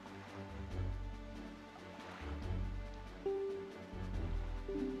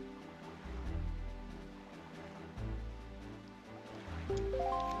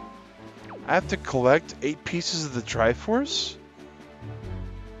 I have to collect 8 pieces of the Triforce?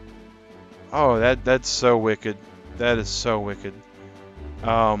 Oh, that's so wicked. That is so wicked.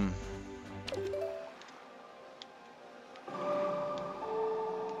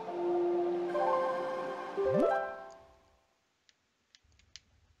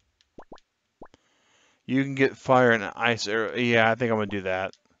 You can get fire and ice arrow. Yeah, I think I'm gonna do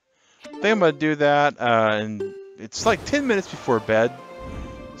that. I think I'm gonna do that, and it's like 10 minutes before bed,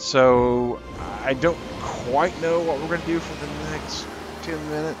 so I don't quite know what we're gonna do for the next 10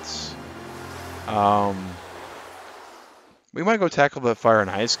 minutes. We might go tackle the fire and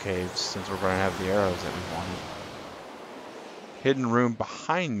ice caves since we're gonna have the arrows that we wanted. Hidden room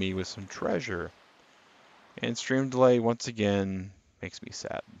behind me with some treasure. And stream delay once again makes me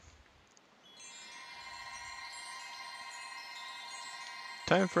sad.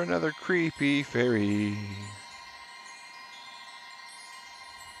 Time for another creepy fairy.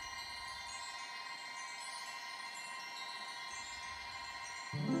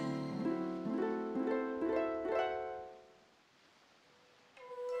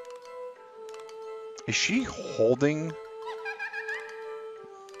 Is she holding?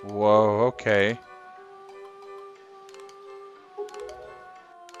 Whoa, okay.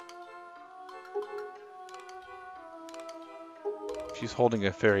 She's holding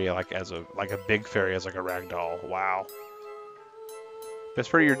a fairy like a big fairy as like a rag doll. Wow.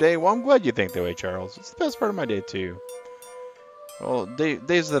 Best part of your day? Well, I'm glad you think that way, Charles. It's the best part of my day too. Well,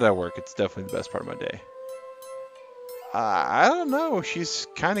 days that I work, it's definitely the best part of my day. I don't know. She's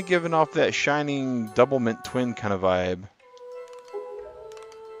kind of giving off that shining double mint twin kind of vibe.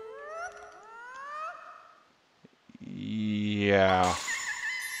 Yeah.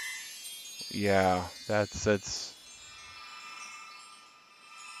 Yeah, that's.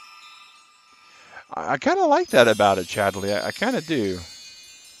 I kind of like that about it, Chadley. I kind of do.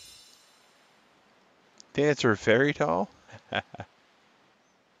 Think it's her fairy doll?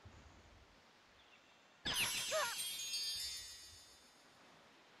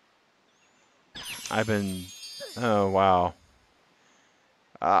 I've been. Oh wow.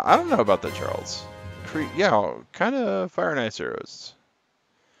 I don't know about that, Charles. Yeah, kind of fire and ice arrows.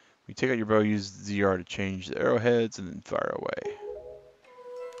 You take out your bow, use ZR to change the arrowheads, and then fire away.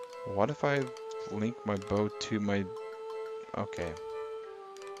 What if I link my bow to my... Okay.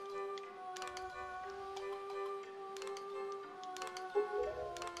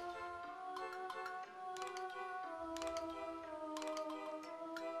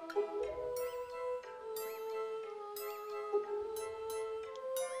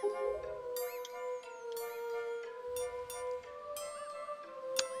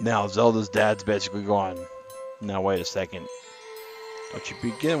 Now Zelda's dad's basically gone. Now wait a second. Don't you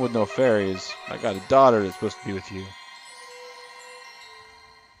begin with no fairies. I got a daughter that's supposed to be with you.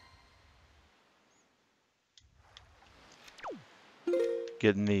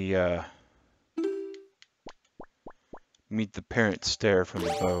 Getting the meet the parent stare from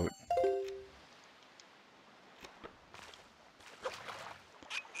the boat.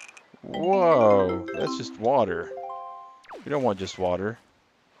 Whoa, that's just water. We don't want just water.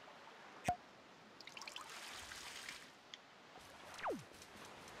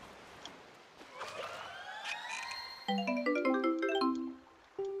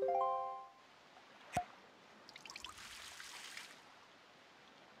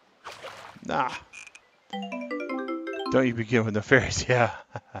 Nah. Don't you begin with no fairies, yeah.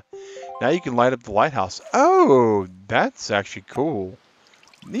 Now you can light up the lighthouse. Oh, that's actually cool.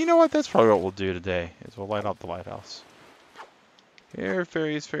 You know what? That's probably what we'll do today, is we'll light up the lighthouse. Here,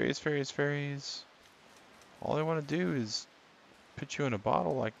 fairies, fairies, fairies, fairies. All I want to do is put you in a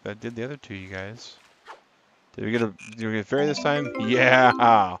bottle like I did the other two, you guys. Did we get a fairy this time?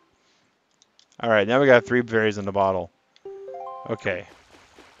 Yeah! Alright, now we got 3 fairies in the bottle. Okay.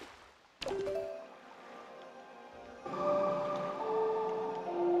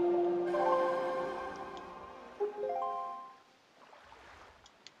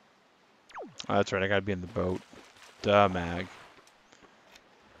 Oh, that's right, I gotta be in the boat. Duh, Mag.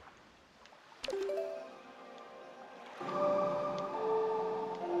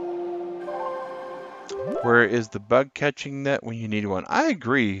 Where is the bug catching net when you need one? I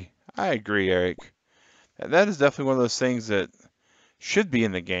agree. I agree, Eric. That is definitely one of those things that should be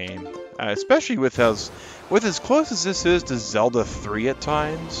in the game, especially with as close as this is to Zelda 3 at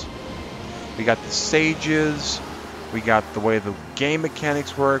times. We got the sages, We got the way the game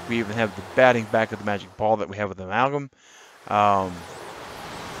mechanics work. We even have the batting back of the magic ball that we have with Amalgam. Other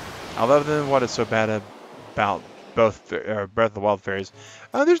than what is so bad about both Breath of the Wild fairies,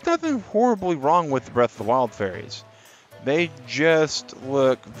 there's nothing horribly wrong with the Breath of the Wild fairies. They just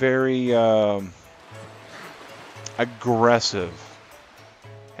look very aggressive.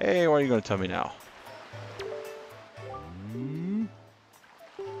 Hey, what are you going to tell me now?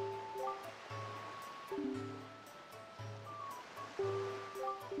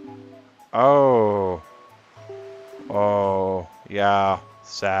 Oh. Oh, yeah,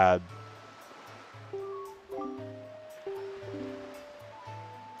 sad.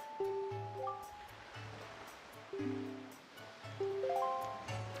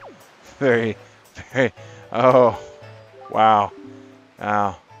 Very, very, oh, wow.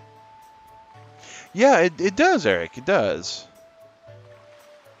 Wow. Yeah, it does, Eric, it does.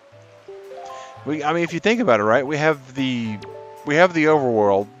 I mean, if you think about it, right, we have the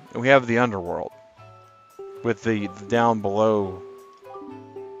overworld, and we have the underworld. With the down below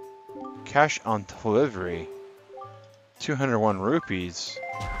cash on delivery, 201 rupees.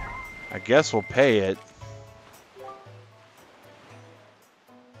 I guess we'll pay it.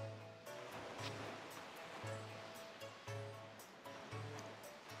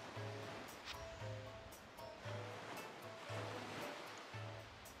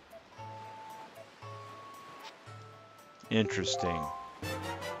 Interesting.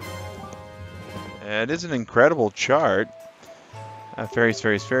 It is an incredible chart. Fairies,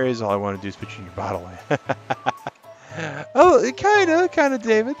 fairies, fairies. All I want to do is put you in your bottle. Oh, kinda,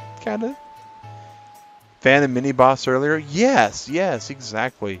 David, kinda. Fan and mini boss earlier? Yes, yes,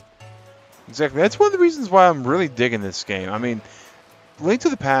 exactly. Exactly. That's one of the reasons why I'm really digging this game. I mean, Link to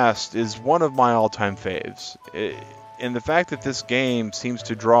the Past is one of my all-time faves. And the fact that this game seems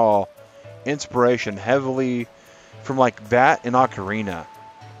to draw inspiration heavily from like that and Ocarina.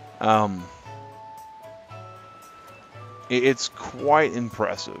 It's quite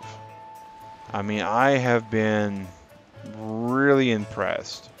impressive. I mean, I have been really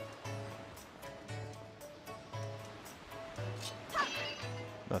impressed.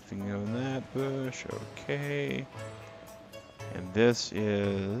 Nothing in that bush. Okay. And this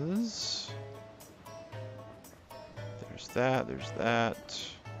is... There's that. There's that.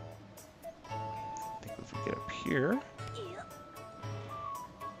 I think if we get up here...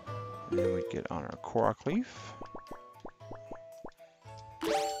 And then we get on our Korok leaf.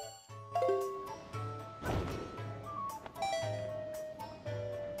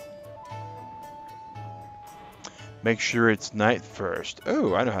 Make sure it's night first.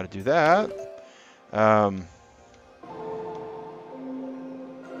 Oh, I know how to do that. Alright,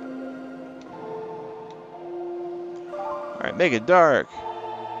 make it dark.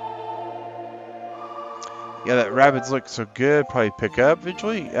 Yeah, that rabbits look so good. Probably pick up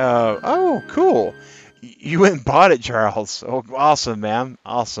eventually. Oh, cool. You went and bought it, Charles. Oh, awesome, man.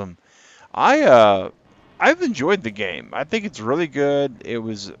 Awesome. I've enjoyed the game. I think it's really good. It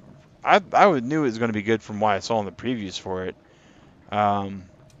was... I knew it was going to be good from what I saw in the previews for it. How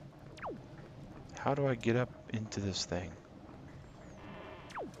do I get up into this thing?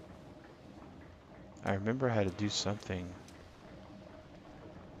 I remember I had to do something.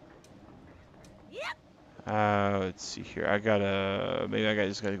 Let's see here. Maybe I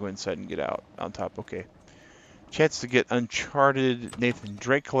just gotta go inside and get out on top. Okay. Chance to get Uncharted, Nathan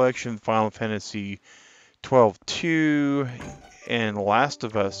Drake Collection, Final Fantasy 12-2, and Last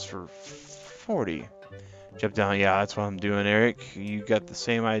of Us for 40. Jump down. Yeah, that's what I'm doing, Eric. You got the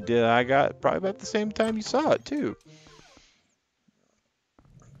same idea I got probably about the same time you saw it, too.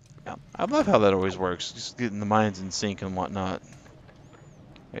 Yeah, I love how that always works. Just getting the minds in sync and whatnot.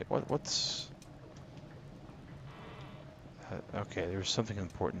 Wait, what's... Okay, there was something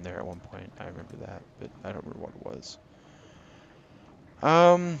important there at one point. I remember that, but I don't remember what it was.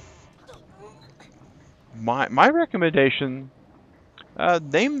 My recommendation,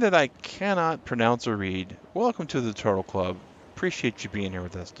 name that I cannot pronounce or read. Welcome to the Turtle Club. Appreciate you being here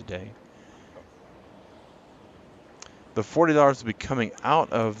with us today. The $40 will be coming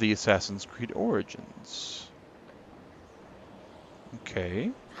out of the Assassin's Creed Origins.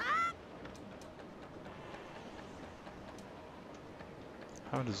 Okay.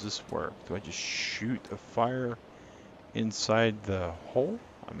 How does this work? Do I just shoot a fire inside the hole?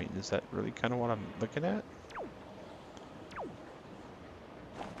 I mean, is that really kind of what I'm looking at?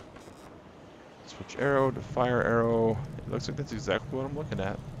 Switch arrow to fire arrow. It looks like that's exactly what I'm looking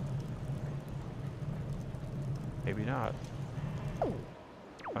at. Maybe not.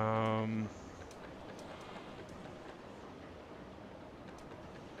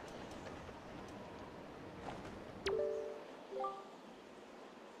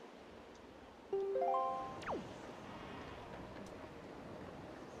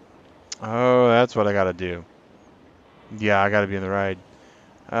 Oh, that's what I gotta do. Yeah, I gotta be in the ride.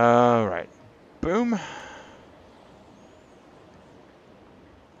 Alright. Boom.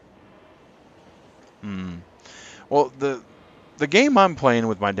 Hmm. Well, the game I'm playing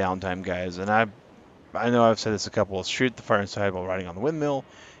with my downtime, guys, and I know I've said this a couple, shoot the fire inside while riding on the windmill.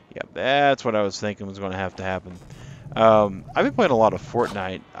 Yeah, that's what I was thinking was going to have to happen. I've been playing a lot of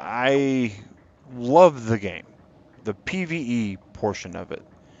Fortnite. I love the game, the PvE portion of it.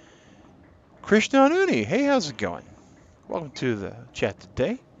 Krishna Uni, hey, how's it going? Welcome to the chat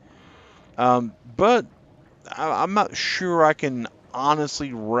today. But I'm not sure I can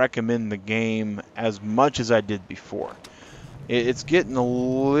honestly recommend the game as much as I did before. It's getting a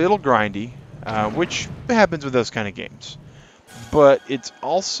little grindy, which happens with those kind of games. But it's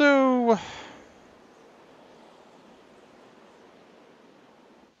also,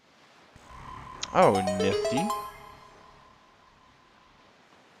 oh, nifty.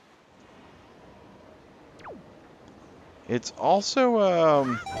 It's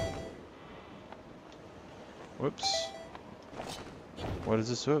also, whoops. What is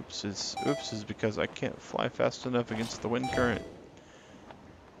this oops? It's oops is because I can't fly fast enough against the wind current.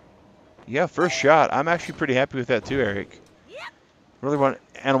 Yeah, first shot. I'm actually pretty happy with that too, Eric. Really want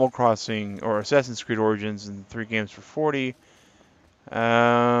Animal Crossing or Assassin's Creed Origins in 3 games for 40.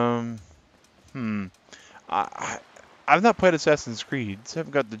 Um, hmm. I, I've not played Assassin's Creed, so I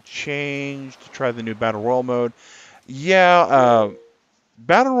haven't got the change to try the new Battle Royale mode. Yeah,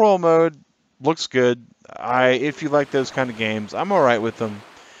 Battle Royale mode looks good. If you like those kind of games, I'm all right with them.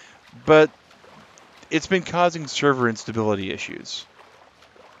 But it's been causing server instability issues,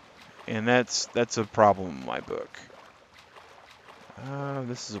 and that's a problem in my book.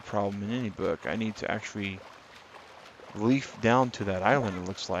 This is a problem in any book. I need to actually leaf down to that island. It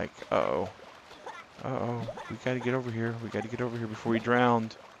looks like. Uh-oh. Uh-oh. We gotta get over here. We gotta get over here before we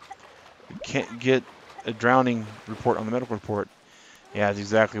drowned. We can't get a drowning report on the medical report. Yeah, that's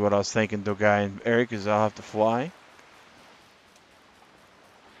exactly what I was thinking, though, Guy and Eric, is I'll have to fly.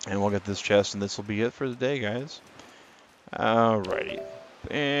 And we'll get this chest, and this will be it for the day, guys. Alrighty.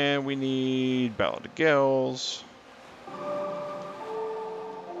 And we need Ballad of Gales.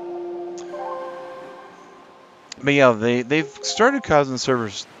 But yeah, they've started causing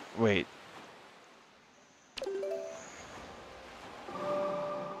servers. Wait.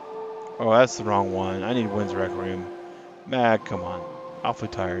 Oh, that's the wrong one. I need Wind's Rec Room. Mag, come on. Awfully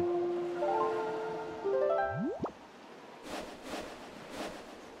tired.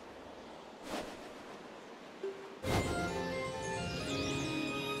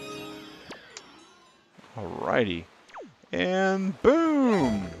 Alrighty. And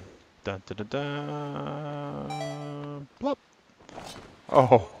boom! Dun dun dun dun. Plop.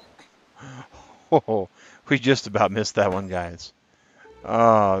 Oh. Oh. We just about missed that one, guys.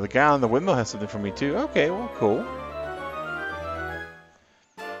 The guy on the windmill has something for me too. Okay, well, cool.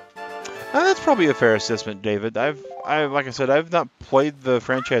 That's probably a fair assessment, David. Like I said, I've not played the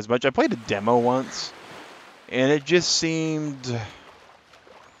franchise much. I played a demo once, and it just seemed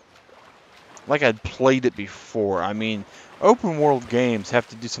like I'd played it before. I mean, open world games have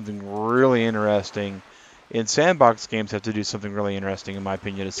to do something really interesting, and sandbox games have to do something really interesting, in my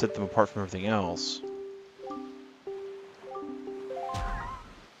opinion, to set them apart from everything else.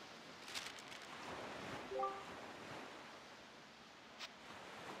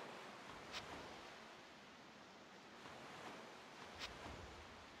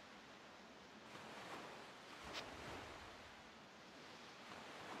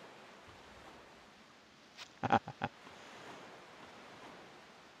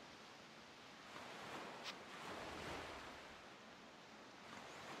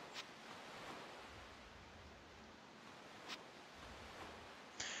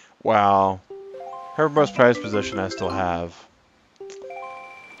 Wow. Her most prized possession I still have.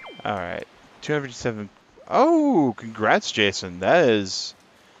 Alright. 257. Oh, congrats, Jason. That's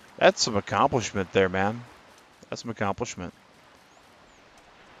some accomplishment there, man. That's some accomplishment.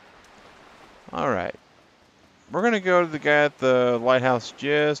 Alright. We're going to go to the guy at the lighthouse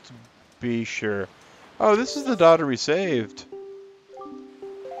just to be sure. Oh, this is the daughter we saved.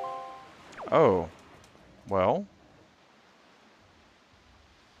 Oh. Well.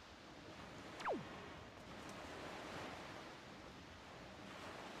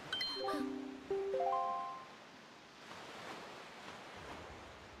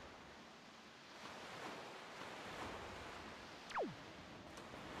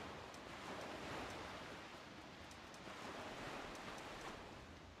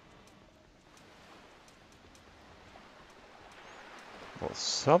 Well,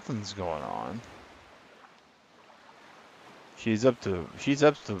 something's going on. She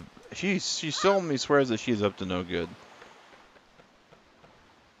solemnly swears that she's up to no good.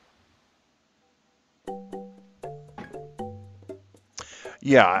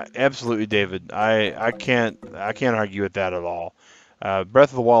 Yeah, absolutely, David. I can't argue with that at all. Breath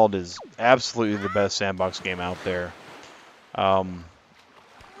of the Wild is absolutely the best sandbox game out there. But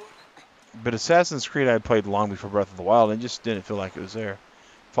Assassin's Creed I played long before Breath of the Wild and just didn't feel like it was there.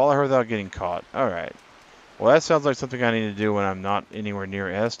 Follow her without getting caught. All right. Well, that sounds like something I need to do when I'm not anywhere near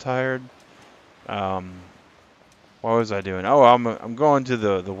as tired. What was I doing? Oh, I'm going to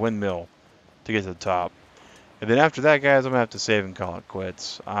the windmill to get to the top. And then after that, guys, I'm gonna have to save and call it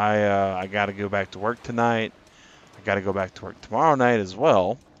quits. I gotta go back to work tonight. I gotta go back to work tomorrow night as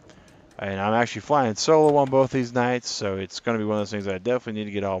well. And I'm actually flying solo on both these nights, so it's gonna be one of those things that I definitely need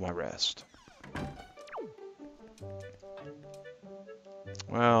to get all my rest.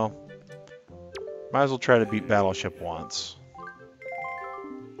 Well, might as well try to beat Battleship once.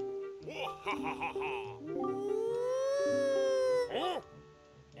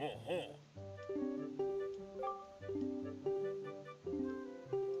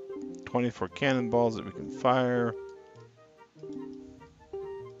 "24 cannonballs that we can fire.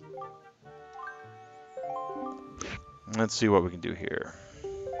 Let's see what we can do here.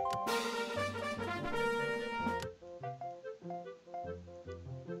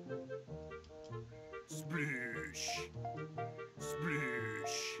 Splish.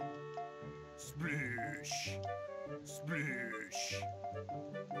 Splish. Splish. Splish.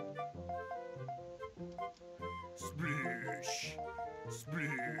 Splish.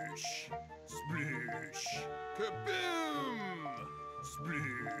 Splish. Splish. Kaboom!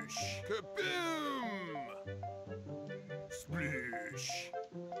 Splish. Kaboom! Splish.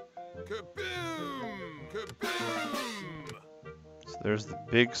 Kaboom! Kaboom! So there's the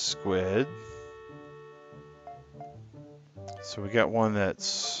big squid. So we got one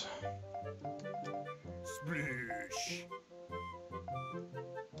that's... Splish.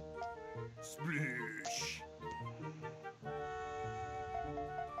 Splish.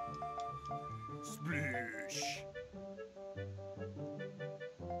 Splish.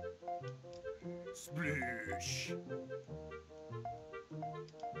 Splish.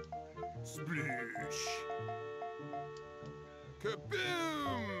 Splish.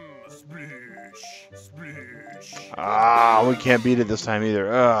 Kaboom! Splish. Splish. Ah, we can't beat it this time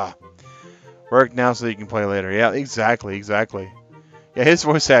either. Ugh. Work now so you can play later. Yeah, exactly. Yeah, his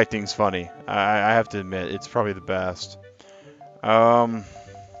voice acting's funny. I have to admit, it's probably the best.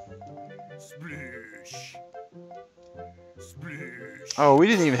 Splish. Splish. Oh, we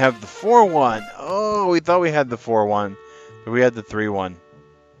didn't even have the 4-1. Oh, we thought we had the 4-1, but we had the 3-1.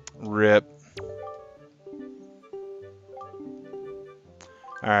 Rip.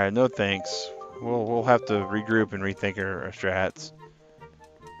 All right, no thanks. We'll have to regroup and rethink our strats.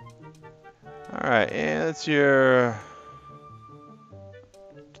 All right, and it's your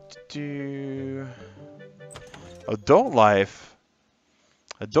adult life.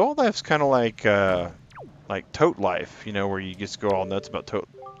 Adult life's kind of like tote life, you know, where you just go all nuts about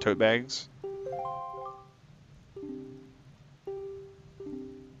tote bags.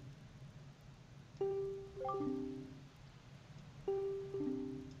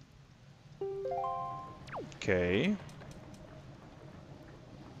 Okay.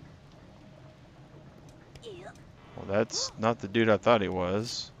 Well, that's not the dude I thought he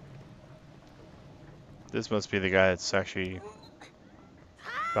was. This must be the guy that's actually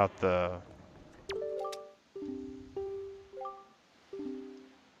about the...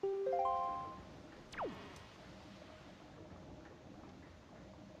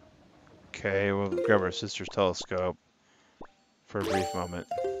 Okay, we'll grab our sister's telescope for a brief moment.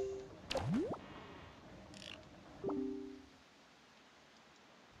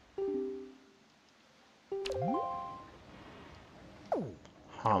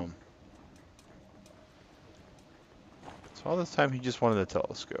 So all this time he just wanted a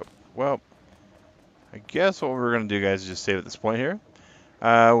telescope. Well, I guess what we're going to do, guys, is just save at this point here.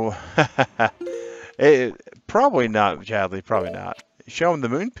 Probably not, Chadley, probably not. Show him the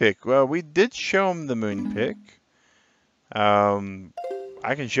moon pick. Well, we did show him the moon pick.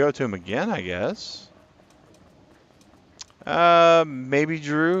 I can show it to him again, I guess. Maybe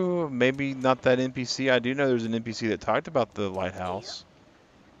Drew, maybe not that NPC. I do know there's an NPC that talked about the lighthouse,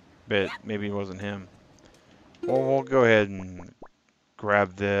 but maybe it wasn't him. Well, we'll go ahead and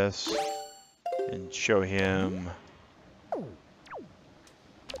grab this and show him.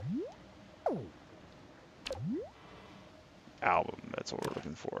 Album, that's what we're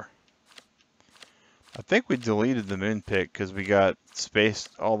looking for. I think we deleted the moon pick because we got spaced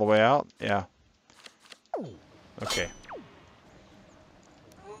all the way out. Yeah. Okay.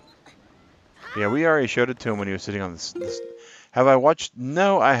 Yeah, we already showed it to him when he was sitting on this. Have I watched?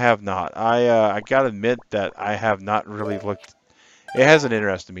 No, I have not. I gotta admit that I have not really looked. It hasn't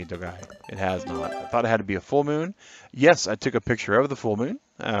interested me, guy. It has not. I thought it had to be a full moon. Yes, I took a picture of the full moon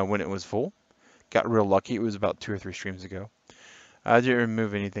when it was full. Got real lucky. It was about 2 or 3 streams ago. I didn't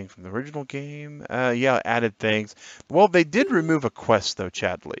remove anything from the original game. Yeah, added things. Well, they did remove a quest though,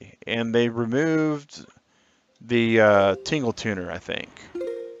 Chadley, and they removed the Tingle Tuner, I think.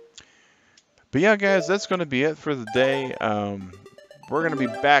 But yeah, guys, that's going to be it for the day. We're going to be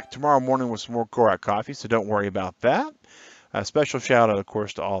back tomorrow morning with some more Korok Coffee, so don't worry about that. A special shout out, of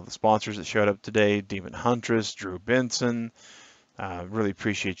course, to all the sponsors that showed up today. Demon Huntress, Drew Benson. Really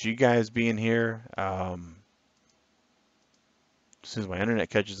appreciate you guys being here. As soon as my internet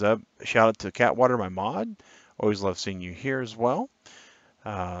catches up, shout out to Catwater, my mod. Always love seeing you here as well.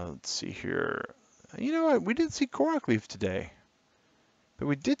 Let's see here. You know what? We didn't see Korok Leaf today. But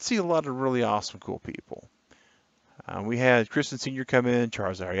we did see a lot of really awesome, cool people. We had Kristen Sr. come in,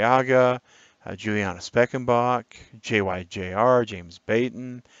 Charles Arriaga, Juliana Speckenbach, JYJR, James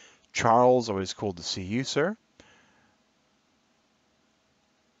Baton, Charles, always cool to see you, sir.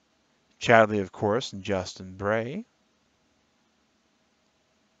 Chadley, of course, and Justin Bray.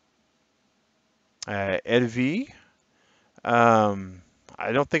 Ed V.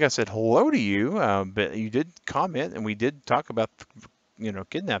 I don't think I said hello to you, but you did comment, and we did talk about,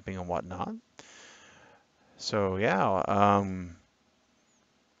 kidnapping and whatnot. So, yeah.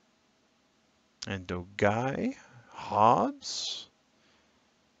 And Dogai, Hobbs.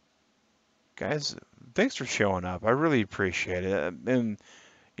 Guys, thanks for showing up. I really appreciate it. And,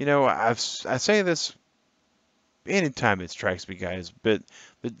 I say this anytime it strikes me, guys, but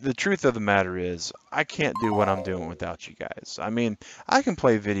the truth of the matter is I can't do what I'm doing without you guys. I mean, I can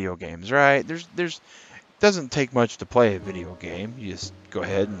play video games, right? Doesn't take much to play a video game. You just go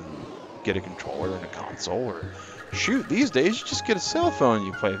ahead and get a controller and a console, or shoot, these days you just get a cell phone and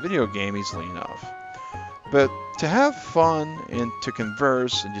you play a video game easily enough. But to have fun and to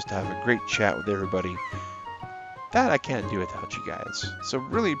converse and just to have a great chat with everybody, that I can't do without you guys. So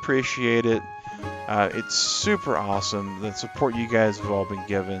really appreciate it. It's super awesome, the support you guys have all been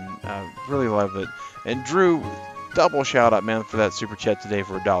given. Really love it. And Drew, double shout out, man, for that super chat today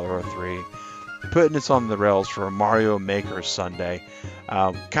for $1.03. Putting us on the rails for a Mario Maker Sunday.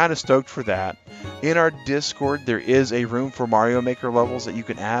 Kind of stoked for that. In our Discord, there is a room for Mario Maker levels that you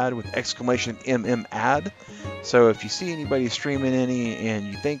can add with exclamation add. So if you see anybody streaming any and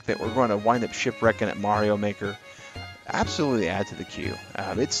you think that we're going to wind up shipwrecking at Mario Maker, absolutely add to the queue.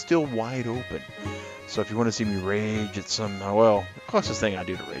 It's still wide open. So if you want to see me rage at some, the closest thing I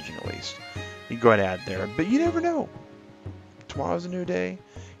do to raging at least, you can go ahead and add there. But you never know. Tomorrow's a new day.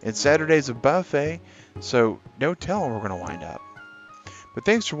 And Saturday's a buffet, so no telling we're going to wind up. But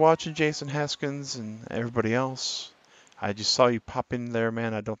thanks for watching, Jason Haskins and everybody else. I just saw you pop in there,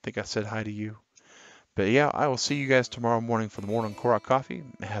 man. I don't think I said hi to you. But yeah, I will see you guys tomorrow morning for the morning Korok Coffee.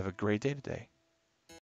 Have a great day today.